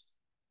variance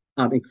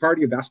in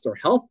cardiovascular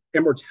health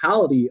and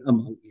mortality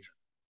among Asian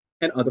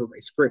and other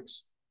race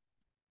groups?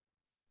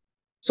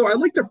 So I'd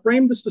like to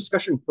frame this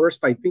discussion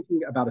first by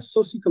thinking about a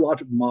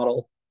sociological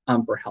model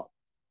for health.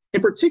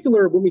 In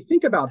particular, when we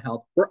think about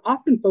health, we're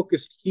often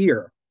focused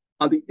here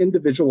on the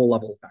individual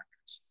level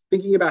factors,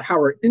 thinking about how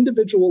our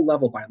individual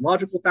level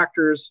biological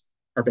factors,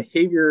 our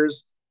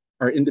behaviors,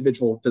 our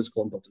individual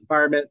physical and built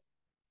environment,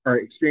 our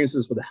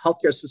experiences with the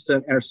healthcare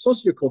system, and our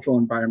sociocultural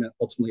environment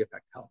ultimately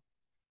affect health.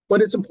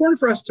 But it's important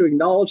for us to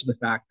acknowledge the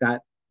fact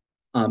that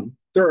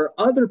there are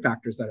other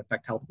factors that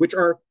affect health, which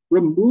are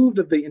removed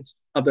of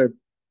their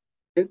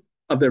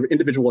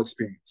individual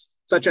experience,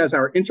 such as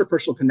our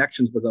interpersonal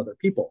connections with other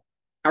people,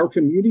 our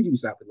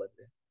communities that we live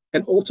in,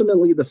 and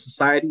ultimately the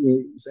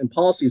societies and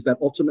policies that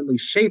ultimately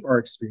shape our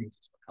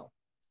experiences with health.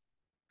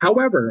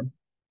 However,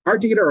 our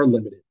data are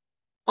limited.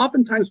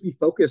 Oftentimes we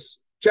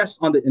focus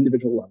just on the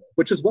individual level,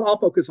 which is what I'll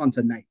focus on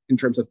tonight in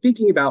terms of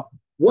thinking about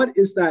what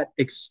is that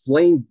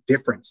explained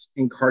difference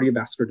in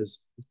cardiovascular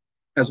disease,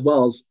 as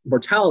well as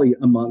mortality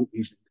among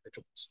Asian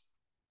individuals.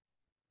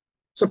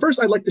 So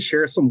first, I'd like to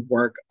share some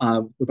work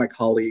with my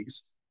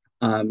colleagues,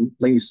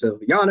 Lainey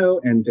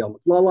Silviano and Dale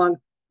McClellan,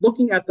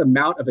 looking at the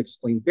amount of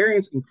explained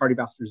variance in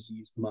cardiovascular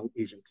disease among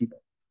Asian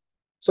people.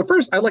 So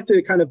first, I'd like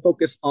to kind of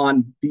focus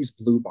on these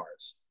blue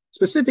bars,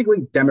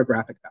 specifically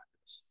demographic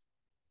factors.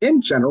 In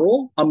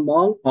general,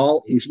 among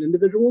all Asian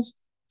individuals,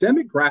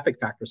 demographic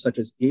factors such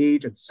as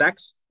age and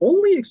sex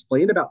only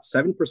explain about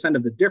 7%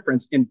 of the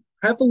difference in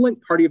prevalent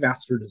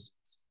cardiovascular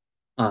disease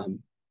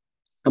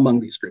among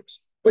these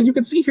groups. But you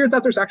can see here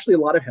that there's actually a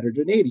lot of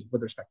heterogeneity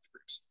with respect to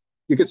groups.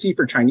 You can see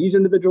for Chinese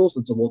individuals,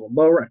 it's a little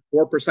lower at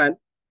 4%,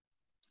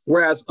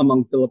 whereas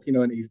among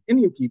Filipino and Asian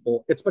Indian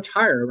people, it's much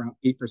higher, around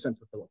 8%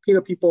 for Filipino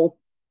people,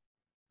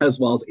 as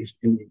well as Asian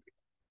Indian people.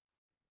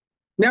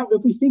 Now,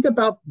 if we think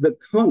about the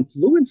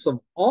confluence of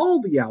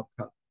all the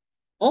outcome,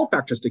 all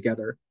factors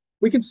together,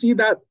 we can see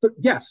that,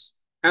 yes,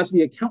 as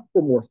we account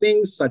for more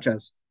things such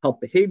as health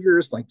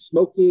behaviors like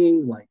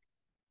smoking, like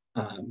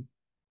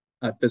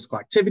physical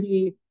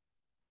activity,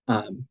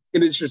 in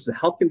addition to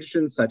health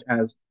conditions such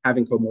as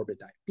having comorbid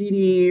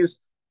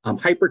diabetes,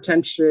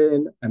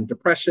 hypertension, and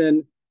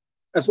depression,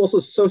 as well as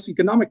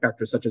socioeconomic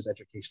factors such as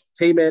educational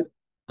attainment,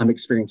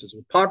 experiences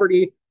with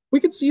poverty. We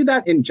can see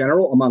that in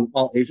general among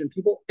all Asian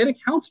people, it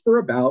accounts for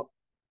about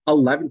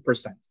 11%,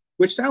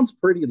 which sounds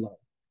pretty low.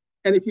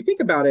 And if you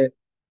think about it,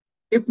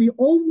 if we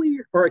only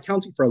are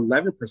accounting for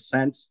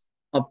 11%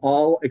 of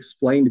all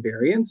explained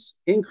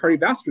variants in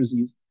cardiovascular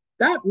disease,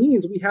 that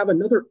means we have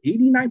another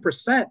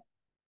 89%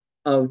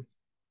 of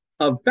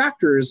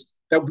factors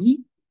that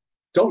we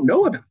don't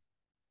know about.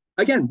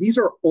 Again, these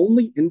are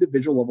only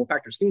individual level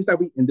factors, things that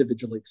we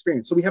individually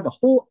experience. So we have a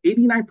whole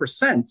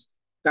 89%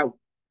 that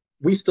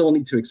we still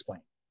need to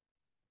explain.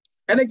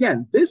 And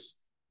again, this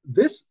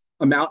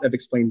amount of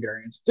explained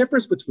variance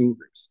differs between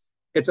groups.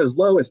 It's as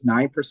low as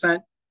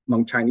 9%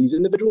 among Chinese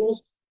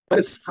individuals, but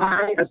as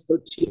high as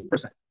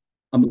 13%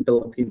 among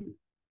Filipino.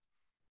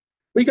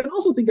 We can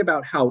also think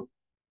about how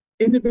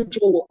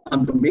individual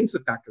domains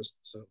of factors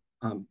also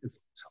influence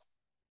health,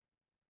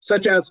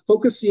 such as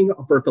focusing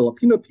for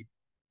Filipino people.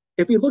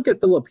 If we look at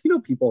Filipino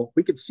people,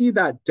 we could see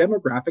that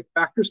demographic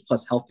factors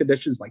plus health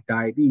conditions like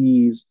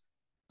diabetes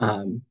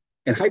and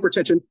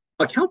hypertension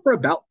account for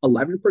about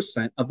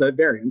 11% of the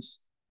variance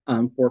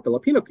for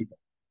Filipino people.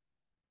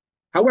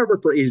 However,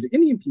 for Asian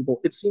Indian people,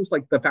 it seems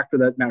like the factor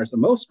that matters the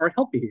most are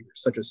health behaviors,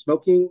 such as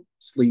smoking,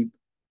 sleep,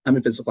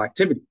 and physical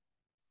activity.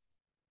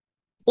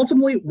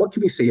 Ultimately, what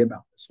can we say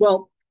about this?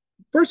 Well,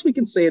 first, we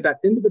can say that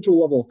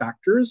individual level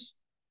factors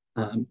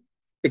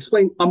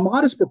explain a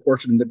modest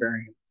proportion of the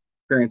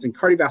variance in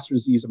cardiovascular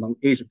disease among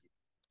Asian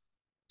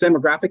people.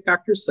 Demographic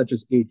factors, such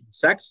as age and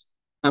sex,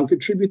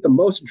 contribute the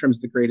most in terms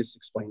of the greatest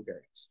explained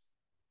variance.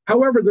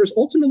 However, there's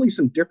ultimately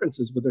some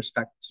differences with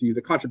respect to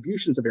the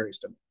contributions of various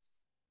domains.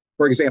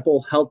 For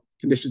example, health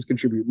conditions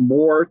contribute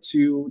more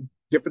to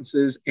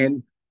differences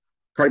in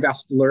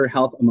cardiovascular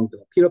health among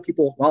Filipino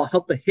people, while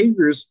health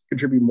behaviors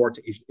contribute more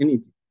to Asian Indian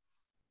people.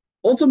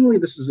 Ultimately,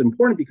 this is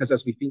important because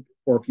as we think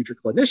for future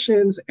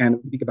clinicians and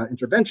we think about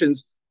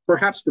interventions,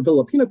 perhaps for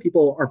Filipino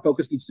people, our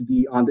focus needs to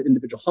be on the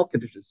individual health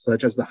conditions,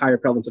 such as the higher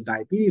prevalence of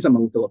diabetes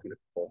among Filipino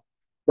people.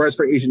 Whereas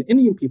for Asian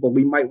Indian people,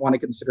 we might want to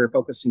consider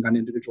focusing on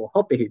individual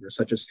health behaviors,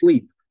 such as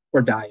sleep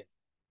or diet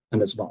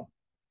as well.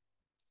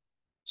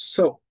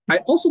 So I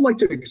also like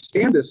to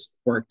expand this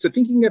work to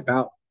thinking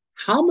about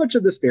how much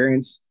of this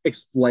variance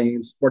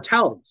explains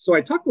mortality. So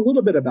I talked a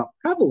little bit about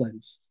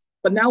prevalence,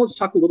 but now let's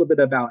talk a little bit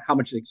about how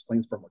much it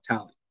explains for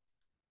mortality.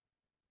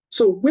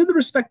 So with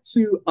respect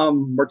to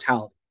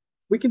mortality,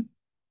 we can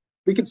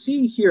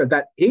see here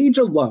that age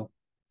alone,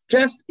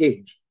 just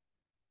age,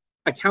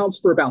 accounts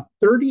for about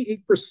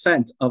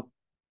 38% of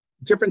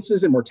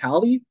differences in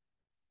mortality,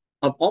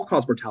 of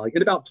all-cause mortality,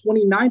 and about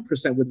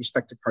 29% with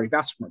respect to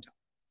cardiovascular mortality.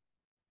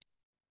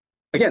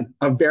 Again,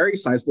 a very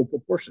sizable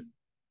proportion.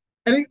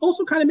 And it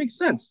also kind of makes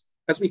sense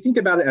as we think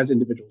about it as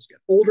individuals get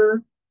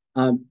older.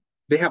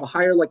 They have a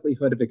higher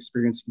likelihood of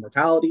experiencing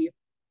mortality,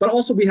 but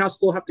also we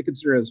still have to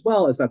consider as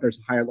well as that there's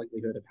a higher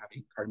likelihood of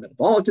having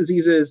cardiometabolic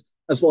diseases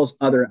as well as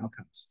other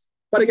outcomes.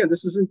 But again,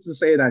 this isn't to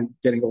say that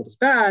getting old is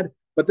bad,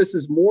 but this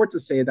is more to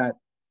say that,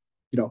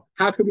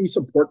 how can we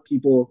support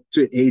people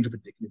to age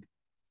with dignity?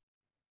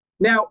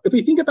 Now, if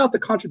we think about the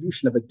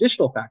contribution of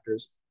additional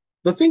factors,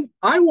 the thing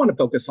I want to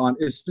focus on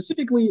is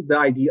specifically the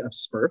idea of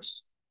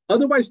SMRFs,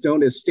 otherwise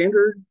known as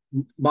standard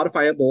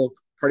modifiable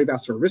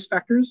cardiovascular risk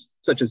factors,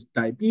 such as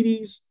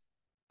diabetes,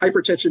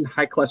 hypertension,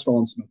 high cholesterol,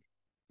 and smoking,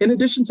 in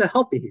addition to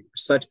health behaviors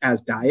such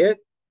as diet,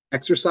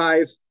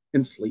 exercise,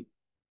 and sleep.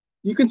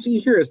 You can see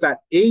here is that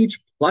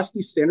age plus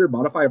these standard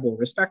modifiable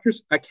risk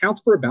factors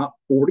accounts for about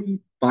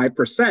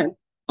 45%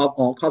 of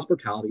all-cause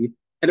mortality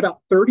and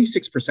about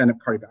 36% of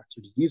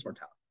cardiovascular disease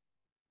mortality.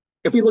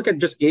 If we look at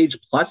just age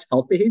plus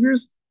health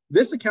behaviors,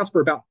 this accounts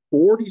for about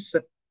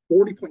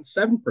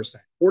 40.7%,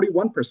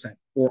 41%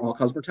 for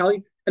all-cause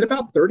mortality, and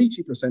about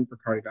 32% for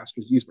cardiovascular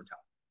disease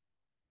mortality.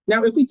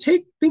 Now, if we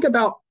think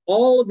about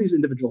all of these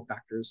individual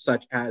factors,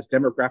 such as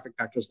demographic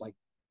factors like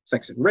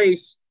sex and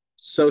race,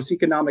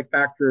 socioeconomic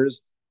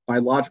factors,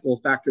 biological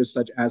factors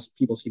such as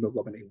people's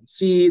hemoglobin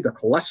A1C, their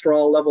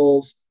cholesterol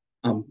levels,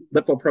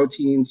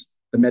 lipoproteins,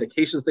 the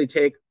medications they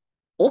take,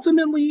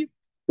 ultimately,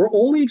 we're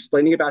only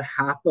explaining about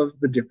half of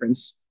the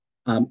difference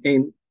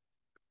in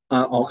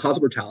all-cause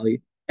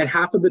mortality and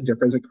half of the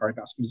difference in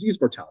cardiovascular disease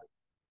mortality.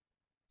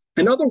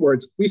 In other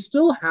words, we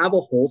still have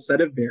a whole set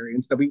of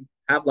variants that we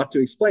have left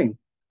to explain.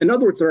 In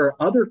other words, there are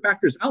other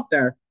factors out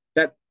there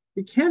that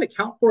we can't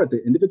account for at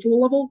the individual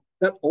level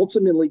that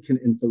ultimately can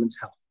influence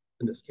health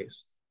in this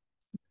case.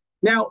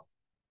 Now,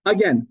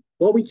 again,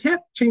 while we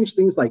can't change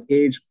things like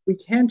age, we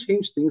can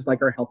change things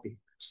like our health behaviors.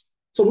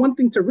 So one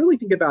thing to really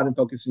think about and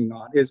focusing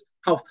on is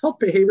how health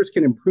behaviors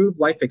can improve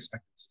life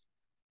expectancy.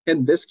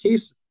 In this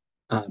case,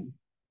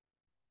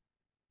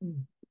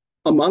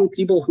 among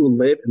people who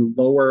live in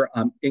lower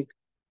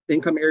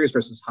income areas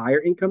versus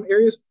higher income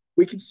areas,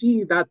 we can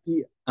see that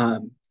the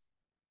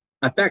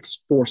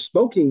effects for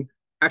smoking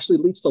actually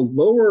leads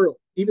to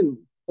even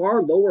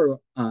far lower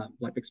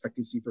life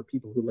expectancy for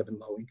people who live in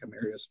low income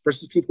areas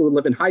versus people who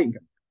live in high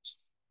income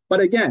areas.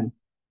 But again,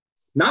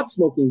 not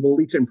smoking will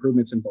lead to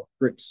improvements in both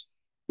groups.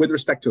 With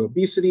respect to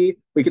obesity,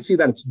 we can see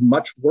that it's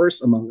much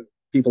worse among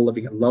people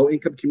living in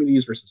low-income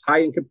communities versus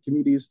high-income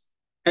communities.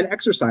 And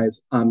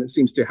exercise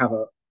seems to have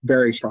a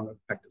very strong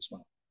effect as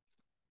well.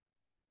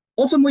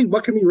 Ultimately,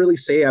 what can we really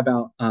say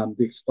about the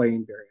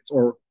explained variance,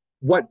 or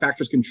what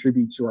factors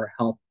contribute to our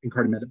health and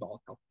cardiometabolic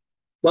health?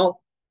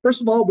 Well,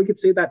 first of all, we could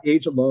say that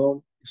age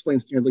alone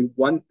explains nearly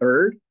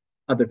 1/3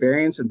 of the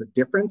variance and the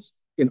difference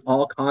in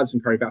all-cause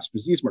and cardiovascular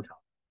disease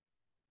mortality.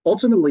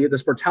 Ultimately,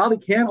 this mortality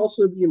can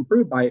also be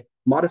improved by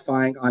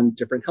modifying on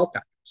different health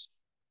factors.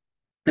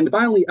 And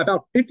finally,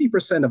 about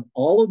 50% of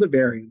all of the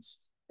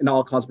variance in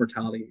all-cause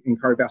mortality and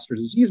cardiovascular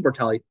disease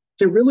mortality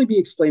can really be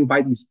explained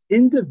by these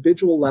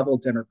individual level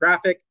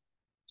demographic,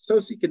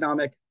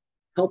 socioeconomic,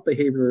 health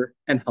behavior,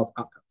 and health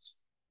outcomes.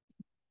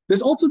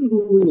 This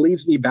ultimately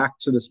leads me back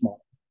to this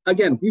model.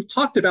 Again, we've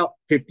talked about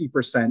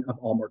 50% of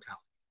all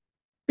mortality.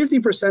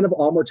 50% of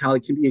all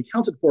mortality can be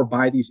accounted for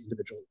by these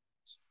individual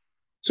levels.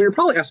 So you're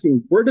probably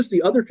asking, where does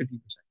the other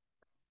 50%?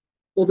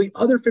 Well, the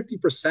other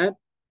 50%,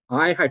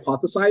 I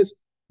hypothesize,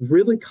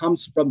 really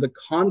comes from the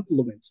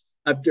confluence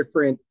of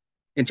different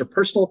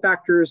interpersonal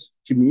factors,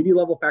 community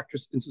level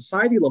factors, and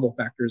society level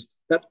factors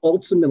that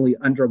ultimately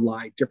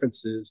underlie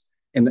differences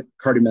in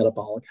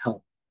cardiometabolic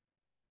health.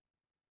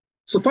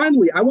 So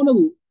finally, I want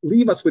to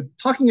leave us with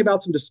talking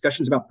about some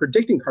discussions about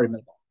predicting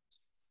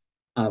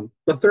cardiometabolic,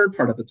 the third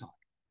part of the talk,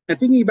 and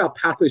thinking about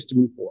pathways to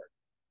move forward.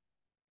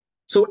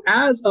 So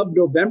as of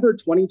November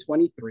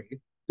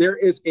 2023, there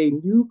is a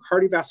new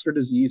cardiovascular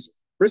disease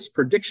risk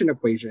prediction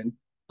equation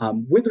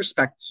with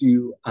respect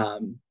to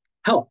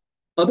health,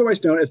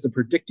 otherwise known as the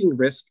predicting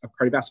risk of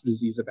cardiovascular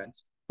disease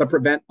events, the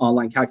Prevent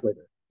online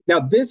calculator. Now,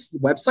 this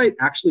website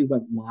actually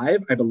went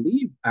live, I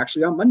believe,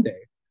 actually on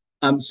Monday.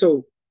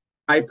 So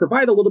I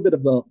provide a little bit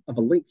of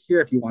a link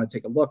here if you want to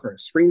take a look, or a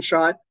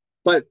screenshot.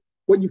 But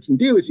what you can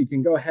do is you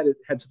can go ahead and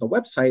head to the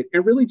website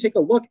and really take a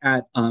look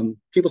at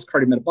people's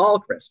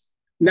cardiometabolic risk.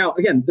 Now,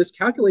 again, this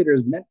calculator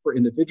is meant for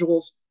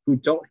individuals who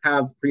don't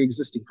have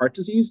pre-existing heart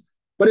disease,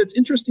 but it's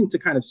interesting to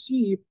kind of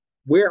see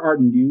where our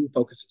new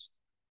focus is.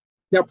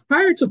 Now,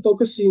 prior to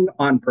focusing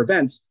on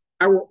prevents,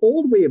 our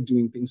old way of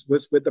doing things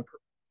was with the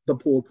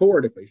pooled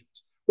cohort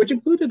equations, which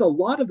included a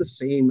lot of the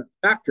same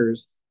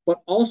factors,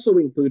 but also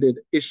included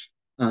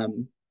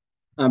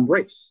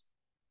race.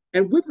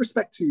 And with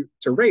respect to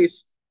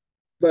race,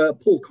 the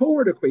pooled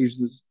cohort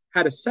equations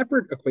had a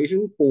separate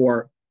equation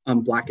for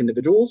Black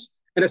individuals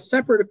and a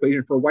separate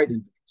equation for white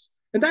individuals.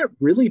 And that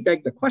really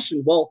begged the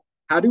question, well,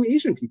 how do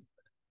Asian people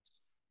do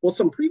this? Well,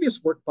 some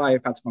previous work by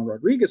Fatima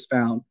Rodriguez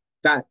found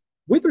that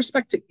with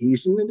respect to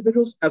Asian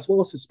individuals, as well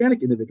as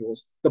Hispanic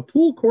individuals, the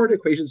pooled cohort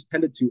equations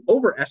tended to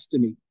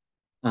overestimate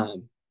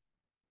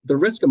the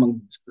risk among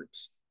these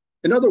groups.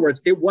 In other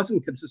words, it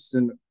wasn't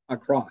consistent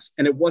across,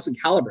 and it wasn't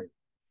calibrated.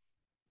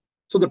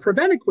 So the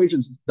prevent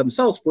equations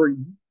themselves were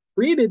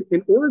created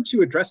in order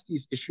to address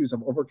these issues of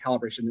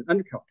overcalibration and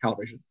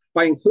undercalibration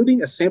by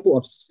including a sample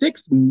of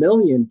 6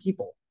 million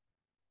people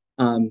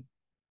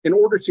in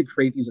order to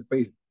create these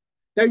equations.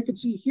 Now you can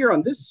see here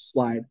on this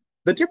slide,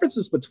 the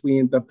differences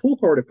between the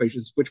pooled cohort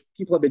equations, which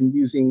people have been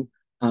using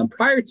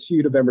prior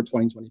to November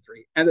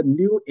 2023, and the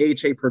new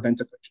AHA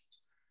prevent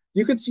equations.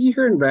 You can see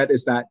here in red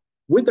is that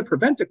with the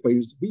prevent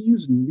equations, we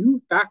use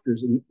new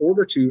factors in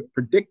order to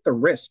predict the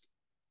risk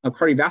of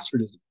cardiovascular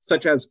disease,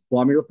 such as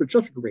glomerular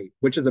filtration rate,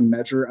 which is a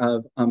measure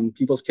of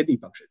people's kidney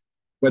function,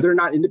 whether or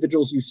not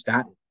individuals use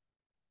statin,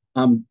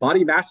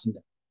 body mass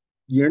index,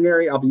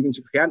 urinary albumin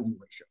to creatinine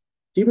ratio,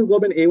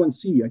 hemoglobin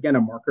A1C, again,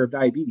 a marker of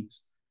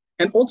diabetes.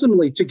 And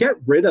ultimately, to get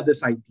rid of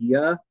this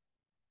idea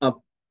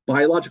of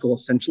biological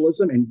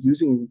essentialism and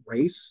using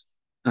race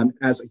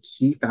as a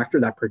key factor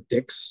that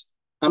predicts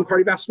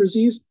cardiovascular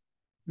disease,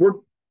 we're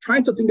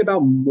trying to think about,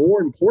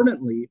 more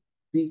importantly,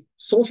 the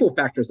social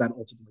factors that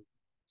ultimately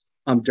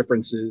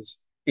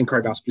differences in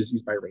cardiovascular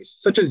disease by race,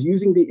 such as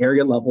using the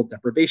area level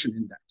deprivation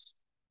index.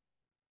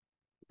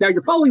 Now,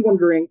 you're probably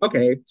wondering,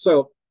 okay,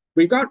 so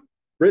we've got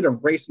rid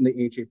of race in the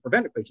AHA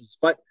prevent equations,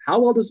 but how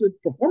well does it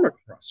perform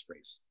across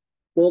race?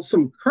 Well,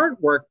 some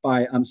current work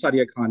by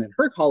Sadia Khan and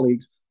her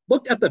colleagues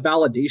looked at the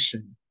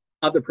validation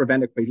of the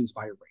prevent equations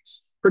by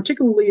race,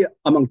 particularly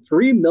among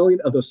 3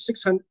 million of those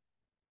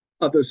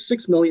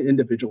 6 million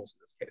individuals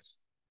in this case.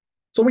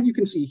 So what you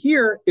can see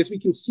here is we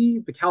can see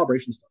the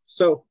calibration stuff.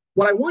 So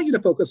what I want you to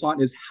focus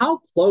on is how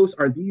close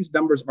are these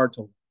numbers are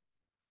to 1.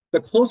 The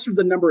closer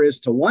the number is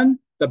to 1,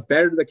 the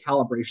better the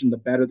calibration, the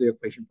better the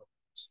equation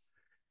performs.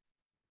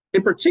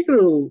 In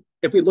particular,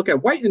 if we look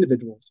at white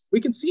individuals, we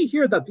can see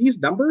here that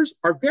these numbers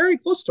are very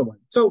close to 1.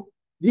 So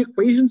the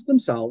equations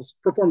themselves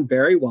perform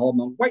very well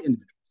among white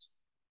individuals.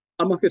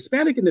 Among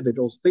Hispanic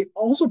individuals, they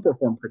also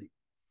perform pretty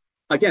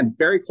well. Again,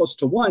 very close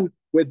to 1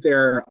 with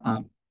their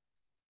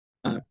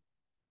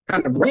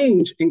kind of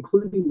range,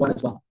 including 1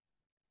 as well.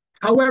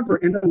 However,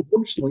 and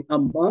unfortunately,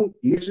 among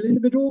Asian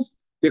individuals,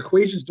 the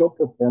equations don't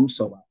perform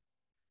so well.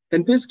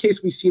 In this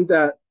case, we see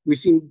that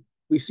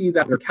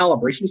their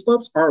calibration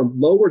slopes are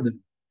lower than.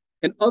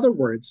 In other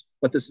words,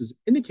 what this is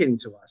indicating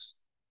to us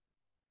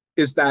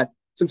is that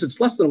since it's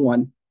less than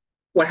 1,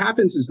 what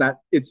happens is that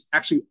it's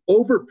actually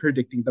over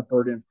predicting the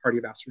burden of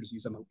cardiovascular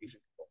disease among Asian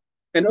people.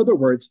 In other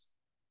words,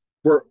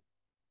 we're,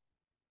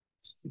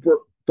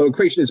 the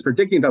equation is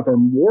predicting that there are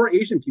more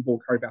Asian people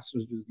with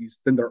cardiovascular disease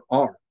than there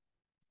are.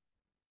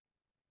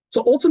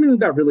 So ultimately,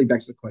 that really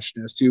begs the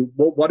question as to,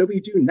 well, what do we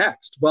do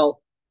next?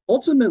 Well,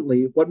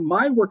 ultimately, what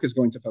my work is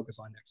going to focus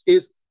on next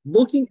is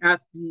looking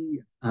at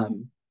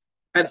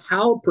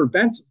how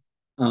Prevent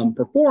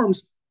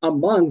performs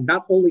among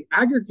not only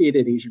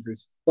aggregated Asian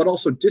groups, but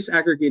also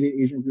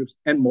disaggregated Asian groups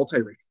and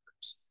multiracial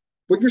groups.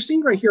 What you're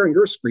seeing right here on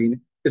your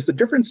screen is the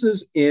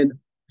differences in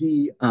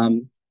the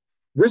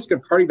risk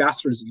of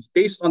cardiovascular disease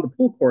based on the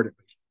pool cohort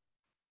equation.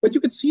 But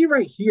you can see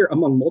right here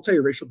among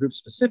multiracial groups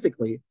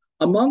specifically,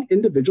 among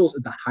individuals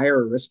in the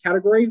higher risk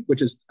category,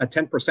 which is a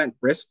 10%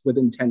 risk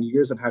within 10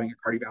 years of having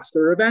a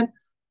cardiovascular event,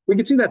 we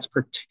can see that's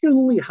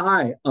particularly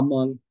high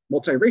among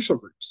multiracial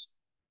groups.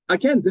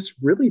 Again, this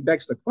really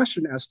begs the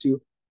question as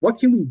to what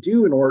can we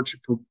do in order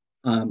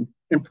to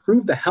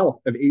improve the health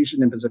of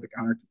Asian and Pacific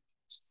Islander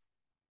communities.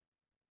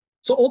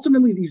 So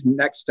ultimately, these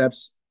next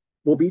steps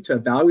will be to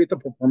evaluate the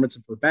performance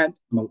of Prevent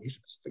among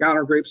Asian Pacific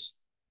Islander groups.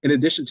 In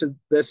addition to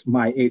this,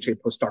 my AHA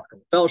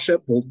postdoctoral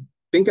fellowship will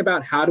think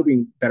about how do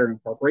we better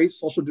incorporate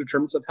social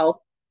determinants of health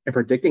in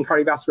predicting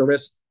cardiovascular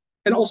risk.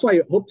 And also,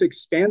 I hope to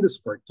expand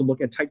this work to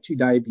look at type 2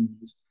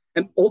 diabetes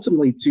and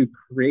ultimately to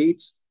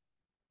create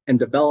and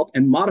develop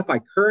and modify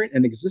current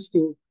and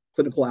existing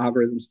clinical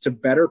algorithms to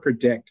better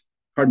predict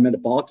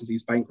cardiometabolic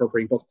disease by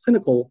incorporating both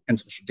clinical and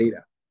social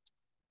data.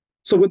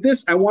 So with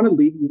this, I want to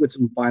leave you with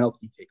some final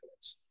key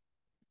takeaways.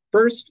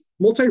 First,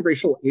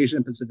 multiracial Asian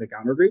and Pacific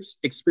Islander groups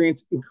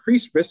experience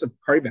increased risk of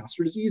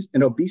cardiovascular disease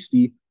and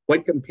obesity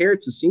when compared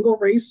to single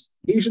race,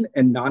 Asian,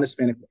 and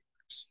non-Hispanic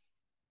groups.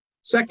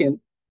 Second,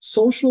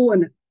 social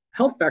and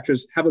health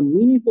factors have a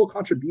meaningful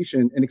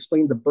contribution in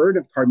explaining the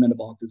burden of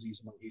cardiometabolic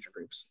disease among Asian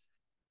groups.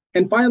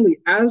 And finally,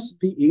 as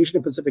the Asian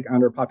and Pacific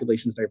Islander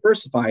populations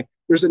diversify,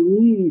 there's a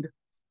need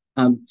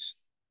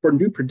for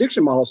new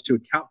prediction models to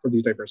account for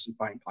these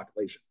diversifying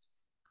populations.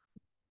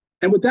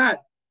 And with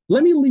that,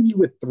 let me leave you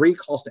with 3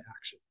 calls to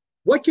action.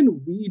 What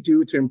can we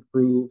do to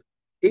improve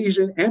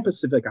Asian and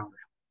Pacific Islander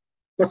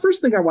health? The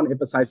first thing I want to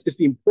emphasize is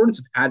the importance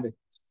of advocacy.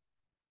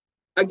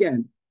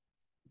 Again,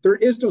 there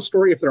is no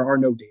story if there are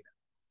no data.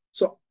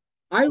 So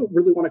I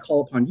really want to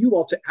call upon you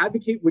all to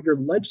advocate with your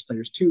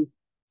legislators to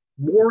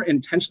more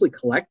intentionally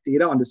collect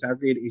data on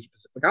disaggregated Asian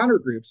Pacific Islander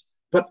groups,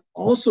 but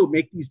also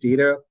make these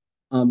data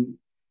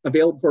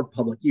available for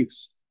public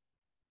use.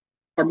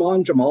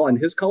 Armand Jamal and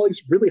his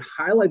colleagues really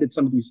highlighted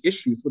some of these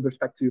issues with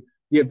respect to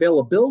the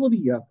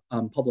availability of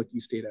public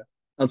use data,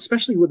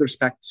 especially with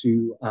respect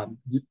to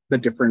the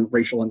different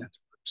racial and ethnic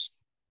groups.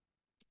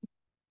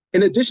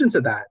 In addition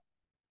to that,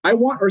 I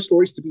want our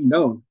stories to be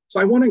known. So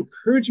I want to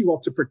encourage you all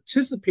to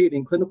participate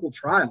in clinical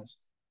trials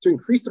to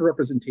increase the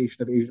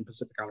representation of Asian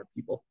Pacific Islander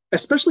people,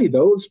 especially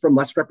those from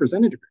less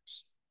represented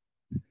groups.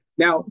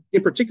 Now,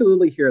 in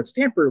particularly here at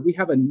Stanford, we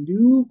have a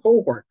new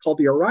cohort called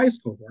the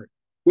ARISE cohort,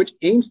 which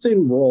aims to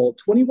enroll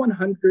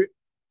 2,100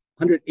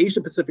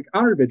 Asian Pacific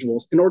Islander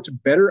individuals in order to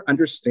better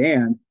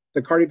understand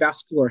the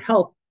cardiovascular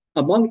health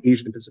among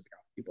Asian and Pacific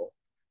Islander people.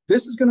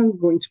 This is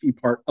going to be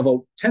part of a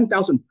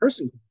 10,000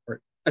 person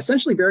cohort,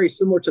 essentially very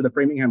similar to the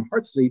Framingham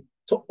Heart Study,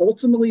 to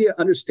ultimately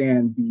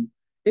understand the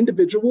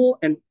individual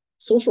and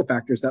social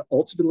factors that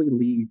ultimately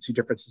lead to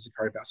differences in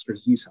cardiovascular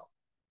disease health.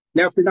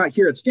 Now, if you're not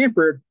here at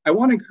Stanford, I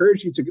want to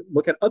encourage you to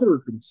look at other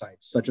recruitment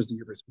sites, such as the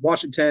University of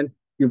Washington,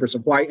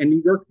 University of Hawaii, and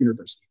New York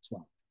University as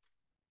well.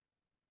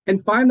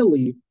 And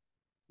finally,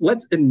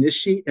 let's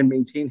initiate and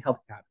maintain health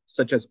habits,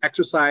 such as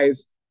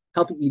exercise,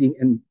 healthy eating,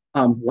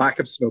 and lack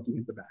of smoking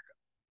and tobacco.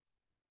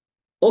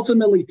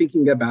 Ultimately,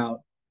 thinking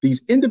about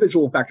these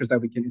individual factors that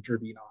we can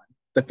intervene on,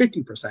 the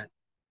 50%,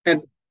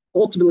 and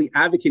ultimately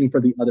advocating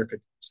for the other 50%.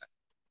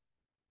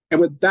 And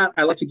with that,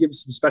 I'd like to give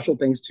some special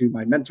thanks to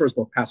my mentors,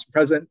 both past and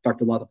present,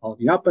 Dr. Latha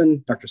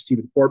Palaniappan, Dr.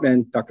 Stephen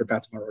Foreman, Dr.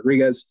 Fatima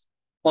Rodriguez.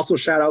 Also,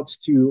 shout outs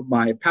to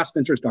my past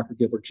mentors, Dr.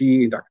 Gilbert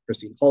G. and Dr.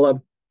 Christine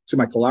Holub, to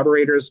my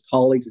collaborators,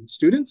 colleagues, and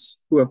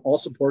students who have all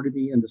supported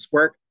me in this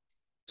work,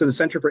 to the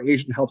Center for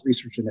Asian Health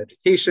Research and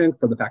Education,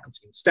 for the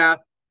faculty and staff,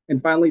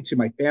 and finally to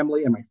my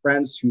family and my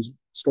friends whose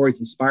stories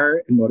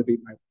inspire and motivate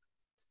my work.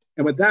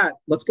 And with that,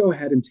 let's go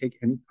ahead and take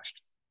any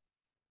questions.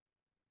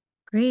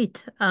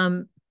 Great.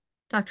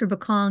 Dr.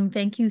 Bacong,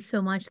 thank you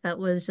so much. That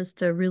was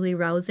just a really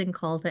rousing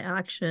call to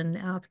action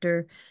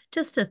after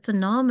just a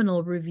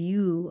phenomenal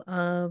review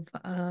of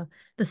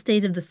the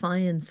state of the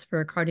science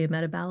for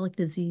cardiometabolic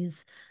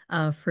disease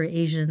for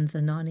Asians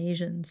and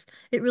non-Asians.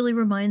 It really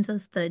reminds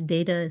us that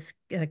data is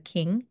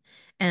king,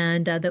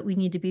 and that we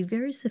need to be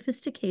very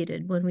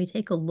sophisticated when we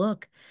take a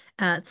look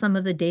at some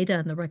of the data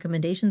and the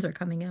recommendations are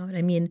coming out.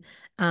 I mean,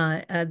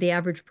 the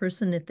average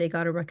person, if they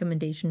got a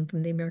recommendation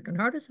from the American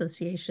Heart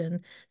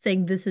Association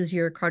saying this is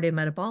your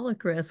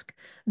cardiometabolic risk,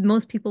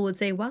 most people would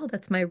say, wow,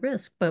 that's my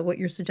risk. But what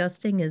you're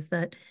suggesting is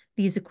that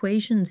these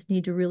equations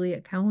need to really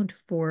account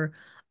for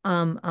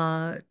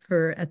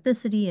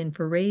ethnicity and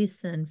for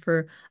race and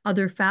for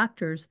other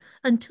factors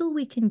until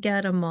we can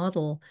get a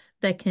model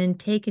that can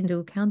take into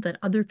account that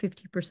other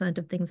 50%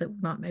 of things that we're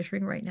not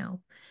measuring right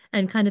now,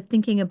 and kind of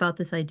thinking about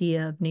this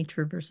idea of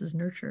nature versus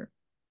nurture.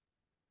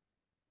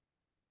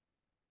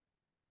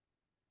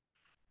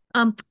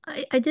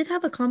 I did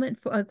have a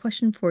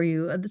question for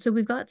you. So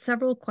we've got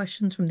several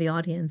questions from the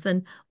audience,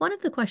 and one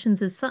of the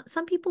questions is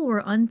some people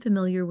were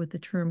unfamiliar with the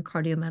term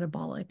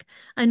cardiometabolic.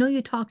 I know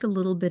you talked a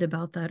little bit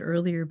about that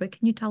earlier, but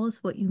can you tell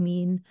us what you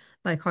mean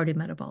by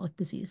cardiometabolic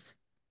disease?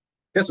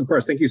 Yes, of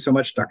course. Thank you so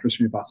much, Dr.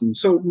 Srinivasan.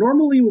 So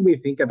normally when we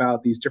think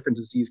about these different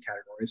disease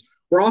categories,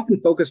 we're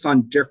often focused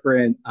on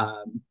different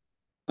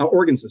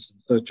organ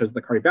systems, such as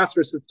the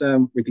cardiovascular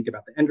system. We think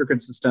about the endocrine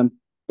system.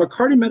 But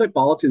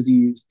cardiometabolic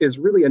disease is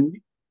really a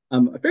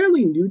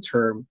fairly new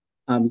term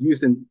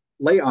used in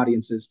lay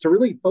audiences to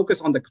really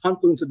focus on the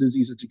confluence of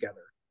diseases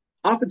together.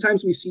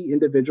 Oftentimes, we see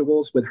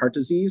individuals with heart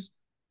disease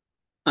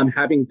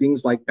having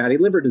things like fatty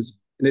liver disease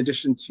in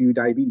addition to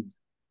diabetes.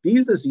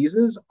 These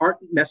diseases aren't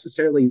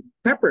necessarily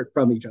separate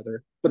from each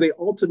other, but they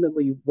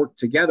ultimately work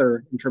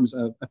together in terms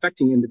of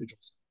affecting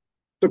individuals.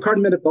 So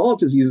cardiometabolic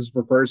diseases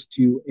refers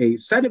to a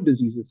set of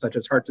diseases such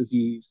as heart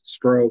disease,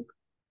 stroke,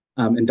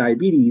 and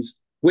diabetes,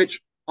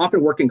 which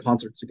often work in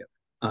concert together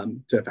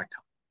to affect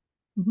health.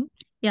 Mm-hmm.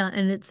 Yeah,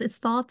 and it's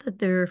thought that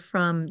they're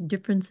from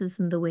differences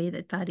in the way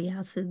that fatty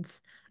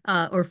acids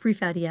or free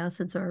fatty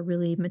acids are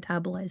really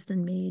metabolized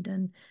and made.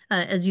 And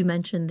as you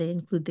mentioned, they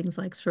include things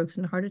like strokes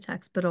and heart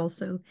attacks, but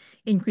also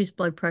increased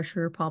blood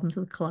pressure, problems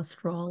with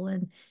cholesterol,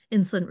 and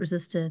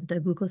insulin-resistant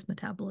glucose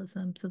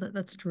metabolism. So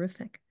that's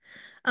terrific.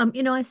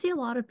 I see a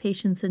lot of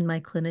patients in my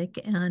clinic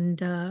and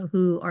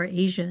who are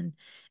Asian,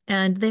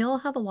 and they all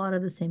have a lot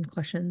of the same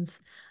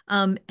questions.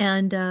 A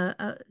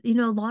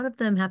lot of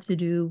them have to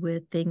do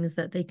with things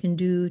that they can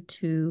do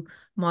to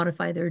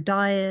modify their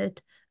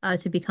diet,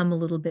 to become a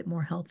little bit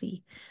more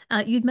healthy.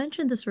 You'd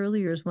mentioned this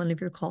earlier as one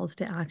of your calls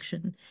to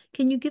action.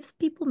 Can you give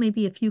people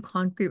maybe a few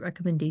concrete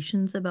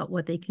recommendations about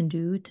what they can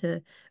do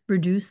to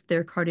reduce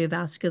their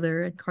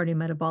cardiovascular and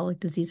cardiometabolic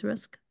disease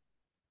risk?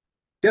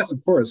 Yes,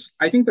 of course.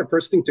 I think the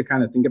first thing to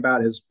kind of think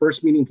about is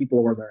first meeting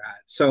people where they're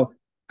at. So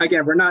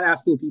again, we're not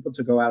asking people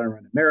to go out and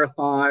run a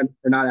marathon.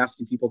 We're not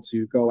asking people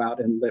to go out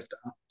and lift,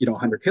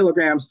 100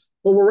 kilograms.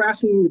 What we're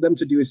asking them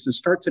to do is to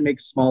start to make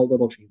small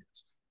little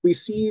changes. We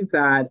see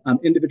that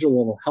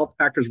individual health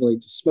factors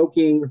related to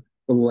smoking,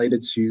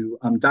 related to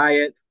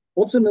diet,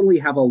 ultimately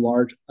have a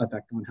large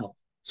effect on health.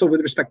 So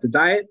with respect to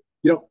diet,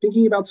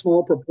 thinking about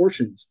small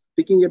proportions,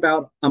 thinking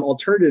about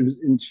alternatives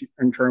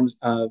in terms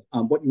of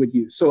what you would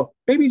use. So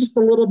maybe just a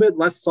little bit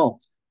less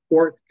salt,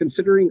 or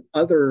considering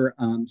other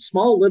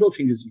small little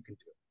changes you can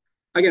do.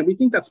 Again, we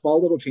think that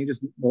small little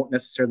changes won't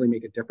necessarily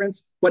make a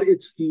difference, but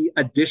it's the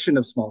addition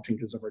of small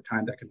changes over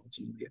time that can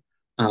ultimately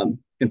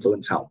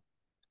influence health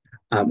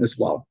as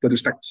well, with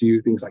respect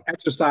to things like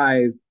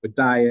exercise, with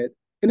diet,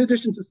 in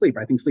addition to sleep.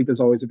 I think sleep is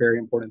always a very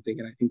important thing.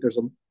 And I think there's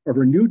a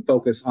renewed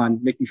focus on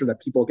making sure that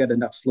people get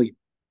enough sleep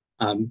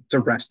to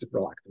rest and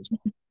relax as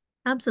well.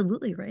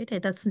 Absolutely right.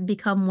 That's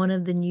become one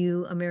of the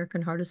new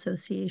American Heart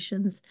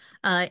Association's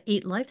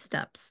 8 life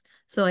steps.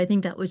 So I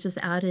think that was just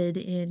added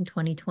in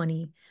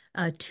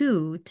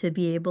 2022 to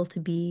be able to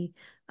be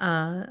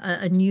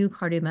a new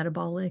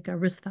cardiometabolic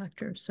risk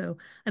factor. So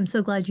I'm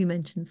so glad you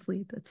mentioned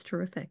sleep. That's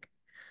terrific.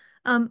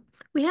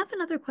 We have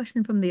another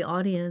question from the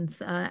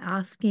audience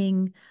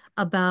asking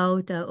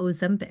about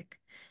Ozempic.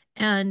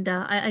 And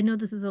I know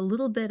this is a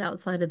little bit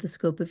outside of the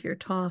scope of your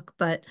talk,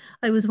 but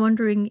I was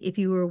wondering if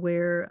you were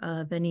aware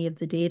of any of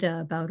the data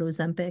about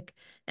Ozempic,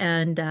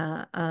 and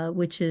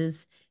which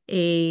is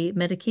a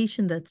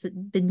medication that's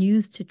been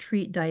used to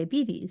treat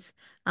diabetes.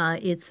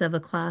 It's of a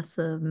class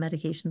of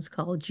medications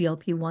called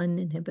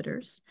GLP-1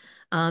 inhibitors.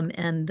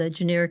 And the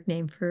generic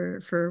name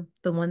for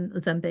the one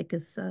Ozempic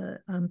is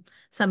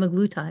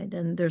semaglutide,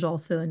 and there's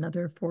also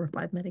another 4 or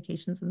 5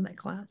 medications in that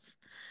class.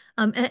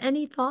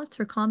 Any thoughts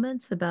or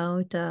comments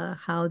about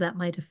how that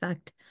might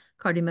affect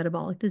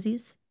cardiometabolic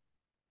disease?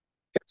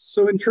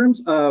 So in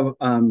terms of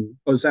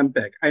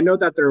Ozempic, I know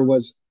that there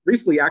was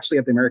recently, actually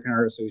at the American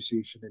Heart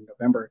Association in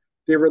November,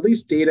 they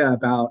released data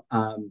about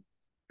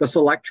the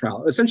SELECT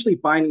trial, essentially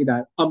finding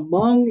that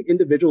among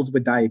individuals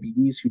with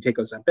diabetes who take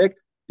Ozempic,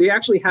 they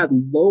actually had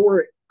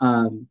lower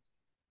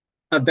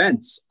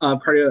events of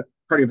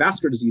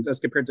cardiovascular disease as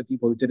compared to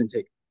people who didn't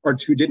take or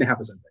who didn't have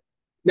Ozempic.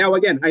 Now,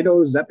 again, I know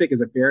Ozempic is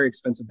a very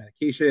expensive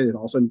medication. It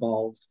also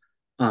involves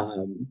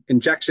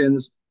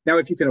injections. Now,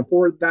 if you can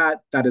afford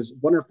that, that is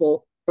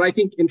wonderful. But I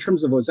think in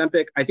terms of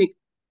Ozempic,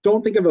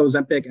 don't think of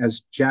Ozempic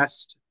as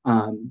just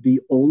the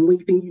only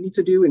thing you need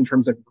to do in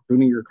terms of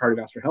improving your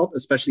cardiovascular health,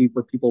 especially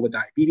for people with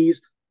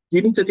diabetes.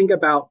 You need to think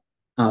about,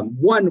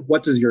 one,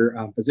 what does your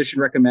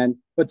physician recommend?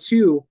 But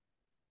two,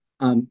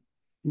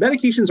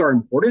 medications are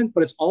important,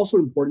 but it's also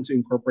important to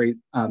incorporate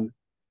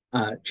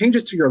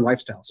changes to your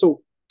lifestyle.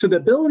 So to the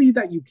ability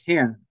that you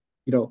can,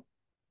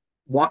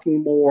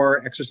 walking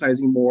more,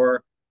 exercising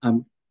more,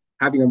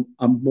 having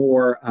a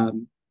more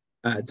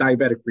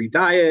diabetic-free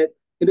diet,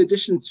 in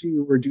addition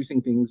to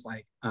reducing things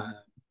like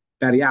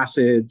fatty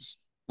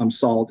acids,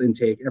 salt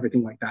intake,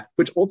 everything like that,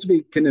 which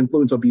ultimately can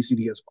influence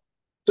obesity as well.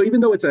 So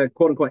even though it's a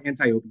quote unquote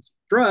anti-obesity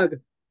drug,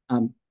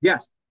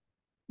 yes,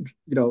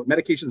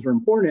 medications are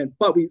important,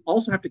 but we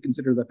also have to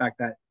consider the fact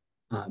that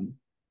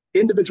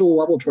individual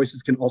level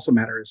choices can also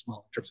matter as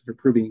well in terms of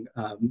improving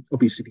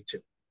obesity too.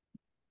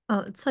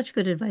 Oh, it's such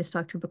good advice,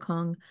 Dr.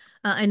 Bacong.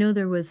 I know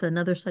there was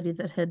another study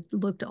that had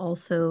looked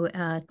also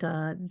at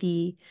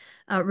the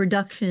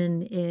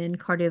reduction in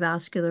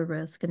cardiovascular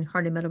risk and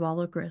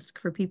cardiometabolic risk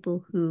for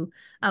people who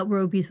were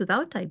obese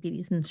without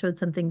diabetes and showed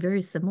something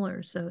very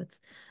similar. So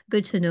it's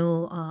good to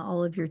know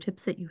all of your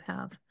tips that you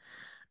have.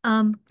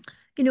 Um,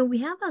 we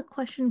have a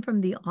question from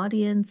the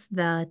audience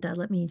that,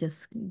 let me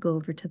just go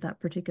over to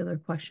that particular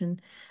question,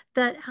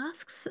 that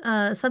asks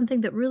something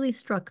that really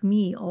struck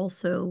me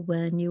also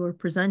when you were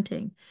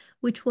presenting,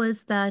 which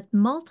was that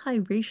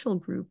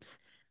multiracial groups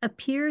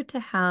appear to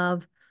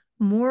have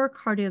more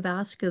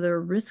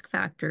cardiovascular risk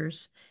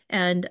factors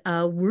and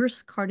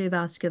worse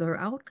cardiovascular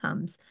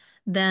outcomes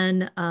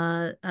than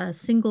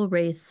single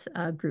race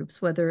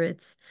groups, whether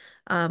it's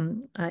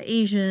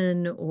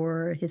Asian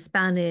or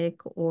Hispanic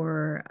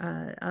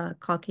or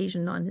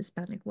Caucasian,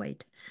 non-Hispanic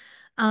white.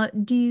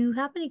 Do you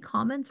have any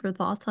comments or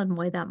thoughts on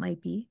why that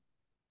might be?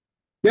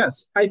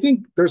 Yes, I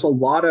think there's a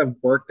lot of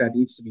work that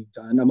needs to be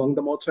done among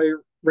the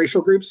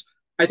multiracial groups.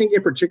 I think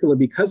in particular,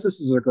 because this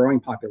is a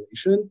growing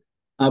population,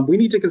 we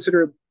need to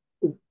consider,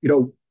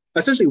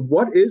 essentially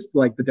what is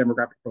like the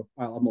demographic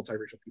profile of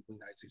multiracial people in the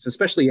United States,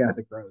 especially as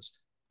it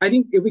grows. I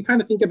think if we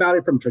kind of think about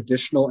it from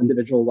traditional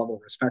individual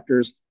level risk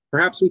factors,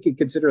 perhaps we could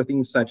consider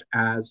things such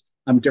as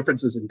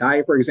differences in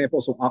diet, for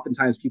example. So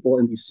oftentimes people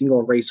in these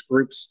single race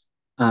groups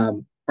are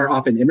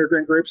often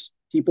immigrant groups.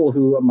 People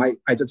who might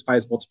identify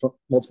as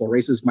multiple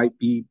races might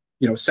be,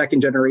 second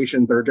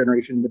generation, third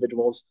generation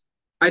individuals.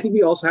 I think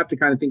we also have to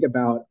kind of think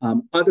about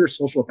other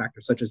social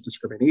factors such as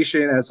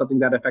discrimination as something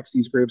that affects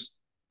these groups.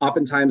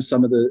 Oftentimes,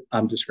 some of the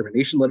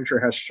discrimination literature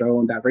has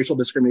shown that racial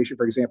discrimination,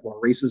 for example,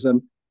 or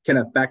racism, can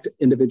affect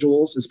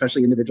individuals,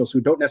 especially individuals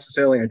who don't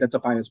necessarily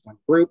identify as one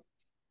group.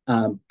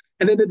 And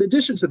then in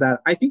addition to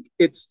that, I think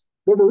it's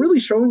what we're really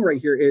showing right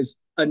here is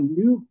a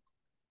new,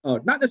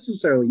 not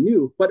necessarily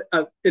new, but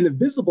an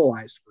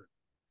invisibilized group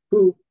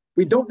who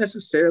we don't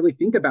necessarily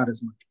think about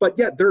as much, but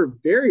yet they're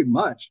very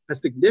much a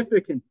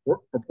significant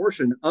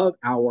proportion of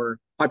our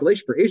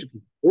population for Asian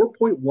people.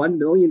 4.1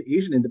 million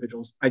Asian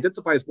individuals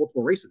identify as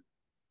multiple races.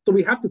 So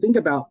we have to think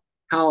about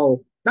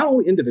how not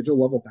only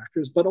individual level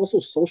factors, but also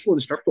social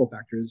and structural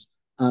factors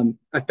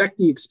affect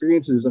the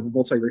experiences of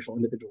multiracial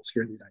individuals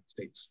here in the United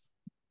States.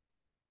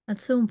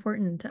 That's so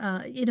important.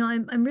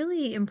 I'm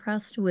really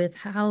impressed with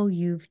how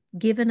you've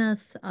given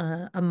us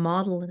a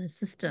model and a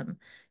system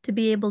to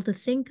be able to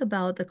think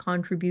about the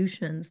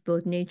contributions,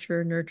 both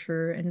nature,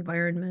 nurture,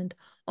 environment,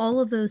 all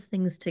of those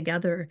things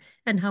together,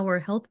 and how our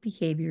health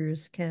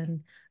behaviors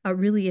can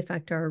really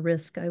affect our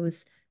risk. I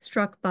was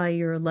struck by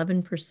your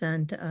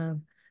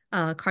 11%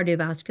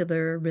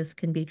 cardiovascular risk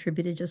can be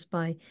attributed just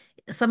by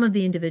some of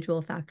the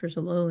individual factors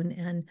alone.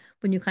 And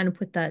when you kind of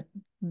put that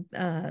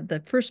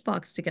the first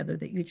box together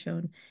that you'd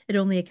shown, it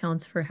only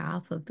accounts for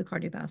half of the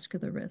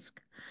cardiovascular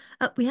risk.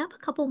 We have a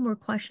couple more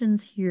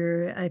questions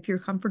here, if you're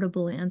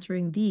comfortable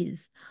answering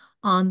these,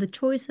 on the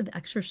choice of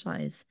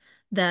exercise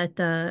that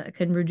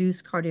can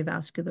reduce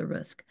cardiovascular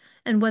risk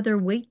and whether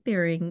weight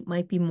bearing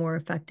might be more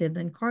effective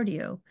than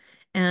cardio,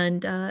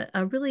 and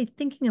really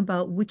thinking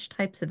about which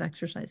types of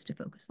exercise to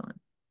focus on.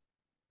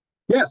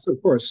 Yes,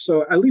 of course.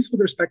 So at least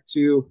with respect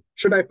to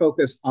should I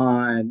focus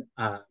on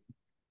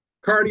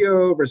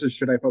cardio versus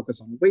should I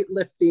focus on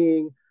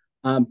weightlifting?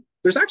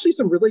 There's actually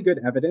some really good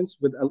evidence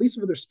with at least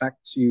with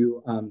respect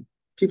to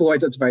people who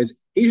identify as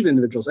Asian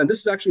individuals. And this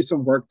is actually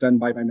some work done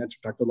by my mentor,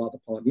 Dr. Latha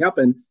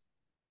Palaniappan,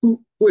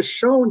 who has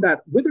shown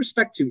that with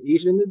respect to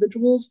Asian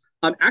individuals,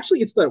 actually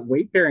it's the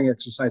weight-bearing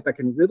exercise that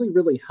can really,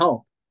 really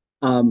help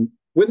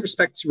with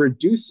respect to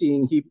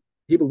reducing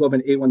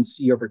hemoglobin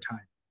A1C over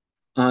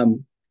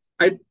time.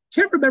 I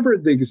can't remember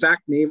the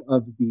exact name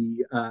of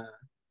the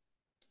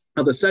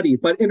study,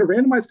 but in a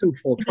randomized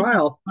controlled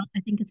trial, I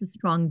think it's a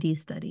strong D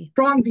study.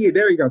 Strong D,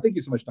 there you go. Thank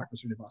you so much, Dr.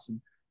 Srinivasan.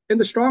 In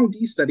the strong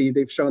D study,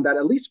 they've shown that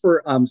at least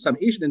for some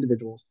Asian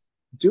individuals,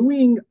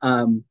 doing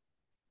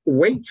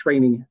weight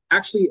training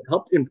actually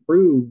helped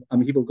improve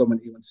hemoglobin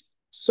A1C.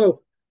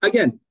 So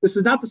again, this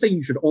is not to say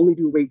you should only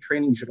do weight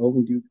training, you should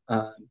only do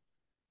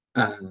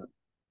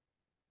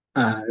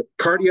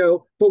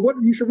cardio, but what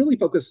you should really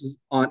focus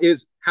on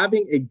is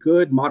having a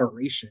good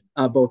moderation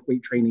of both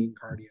weight training and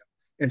cardio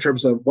in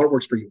terms of what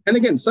works for you. And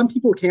again, some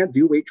people can't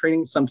do weight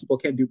training, some people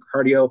can't do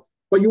cardio,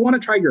 but you want to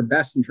try your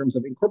best in terms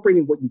of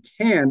incorporating what you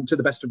can to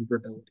the best of your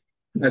ability,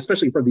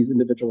 especially for these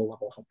individual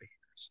level health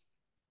behaviors.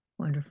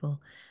 Wonderful.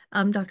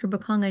 Dr.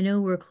 Bacong, I know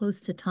we're close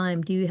to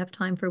time. Do you have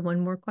time for one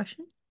more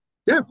question?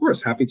 Yeah, of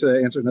course. Happy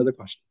to answer another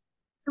question.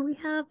 We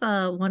have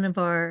one of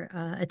our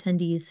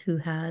attendees who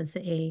has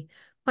a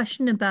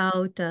question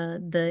about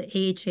the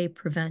AHA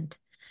Prevent.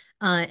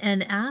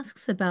 and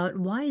asks about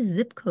why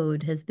zip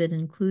code has been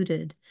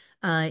included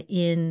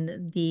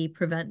in the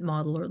PREVENT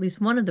model, or at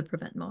least one of the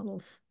PREVENT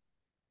models.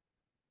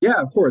 Yeah,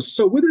 of course.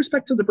 So with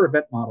respect to the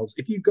PREVENT models,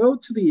 if you go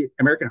to the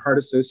American Heart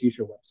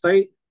Association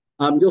website,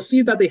 you'll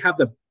see that they have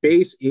the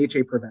base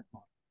AHA PREVENT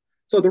model.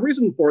 So the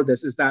reason for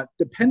this is that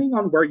depending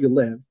on where you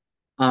live,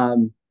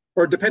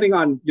 or depending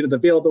on the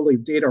availability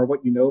of data or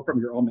what you know from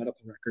your own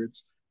medical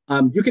records,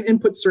 you can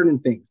input certain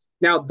things.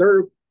 Now,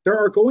 there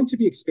are going to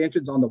be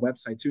expansions on the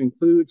website to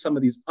include some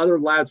of these other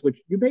labs,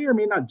 which you may or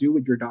may not do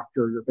with your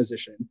doctor or your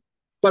physician.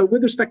 But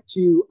with respect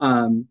to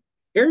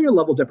area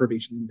level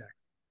deprivation index,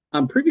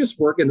 previous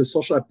work in the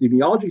social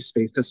epidemiology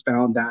space has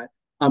found that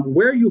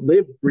where you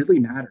live really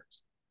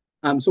matters.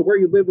 So where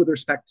you live with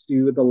respect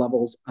to the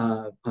levels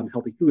of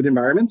healthy food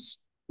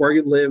environments, where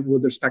you live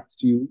with respect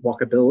to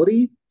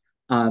walkability,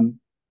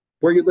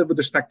 where you live with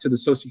respect to the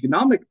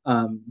socioeconomic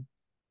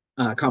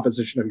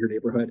composition of your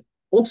neighborhood,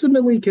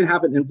 ultimately can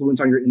have an influence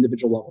on your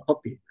individual level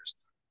health behaviors.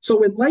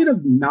 So in light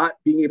of not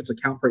being able to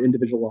account for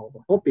individual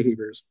level health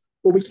behaviors,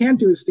 what we can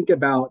do is think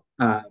about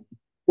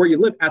where you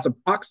live as a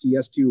proxy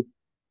as to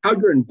how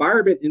your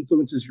environment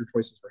influences your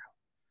choices for health.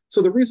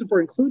 So the reason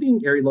for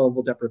including area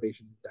level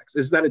deprivation index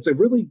is that it's a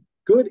really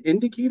good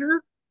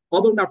indicator,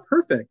 although not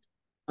perfect,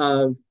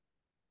 of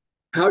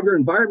how your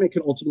environment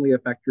can ultimately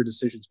affect your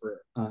decisions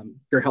for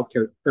your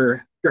healthcare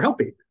or your health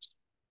behaviors.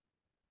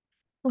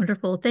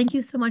 Wonderful. Thank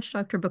you so much,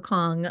 Dr.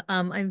 Bacong.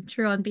 I'm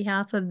sure on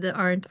behalf of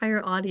our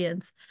entire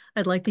audience,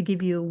 I'd like to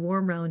give you a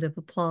warm round of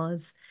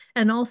applause.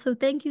 And also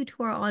thank you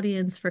to our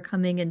audience for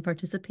coming and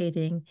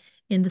participating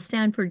in the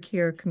Stanford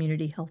Care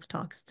Community Health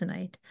Talks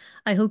tonight.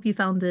 I hope you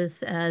found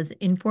this as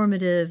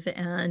informative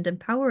and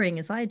empowering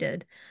as I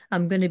did.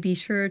 I'm going to be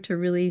sure to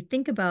really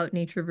think about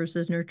nature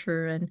versus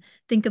nurture and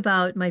think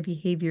about my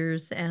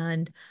behaviors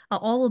and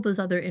all of those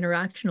other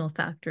interactional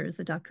factors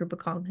that Dr.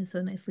 Bacong has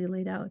so nicely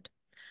laid out.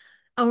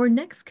 Our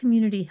next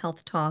community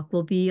health talk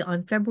will be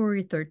on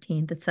February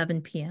 13th at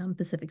 7 p.m.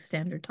 Pacific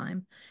Standard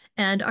Time.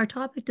 And our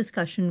topic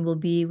discussion will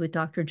be with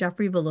Dr.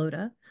 Jeffrey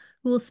Vallota,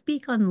 who will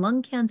speak on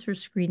lung cancer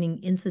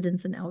screening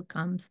incidence and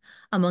outcomes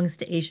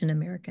amongst Asian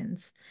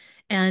Americans.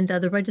 And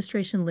the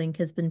registration link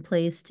has been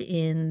placed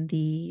in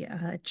the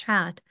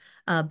chat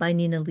by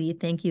Nina Lee.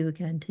 Thank you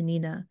again to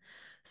Nina.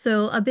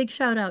 So a big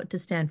shout out to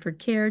Stanford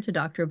Care, to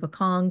Dr.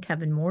 Bacong,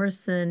 Kevin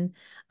Morrison,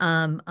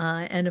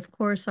 and of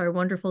course our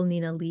wonderful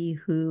Nina Lee,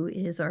 who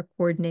is our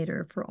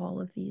coordinator for all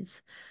of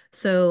these.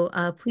 So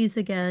please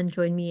again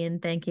join me in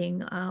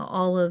thanking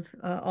all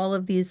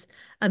of these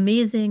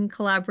amazing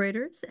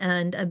collaborators,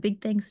 and a big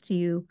thanks to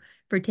you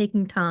for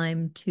taking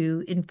time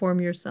to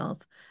inform yourself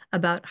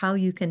about how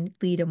you can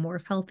lead a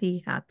more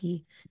healthy,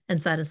 happy,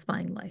 and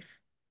satisfying life.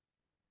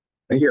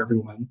 Thank you,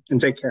 everyone, and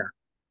take care.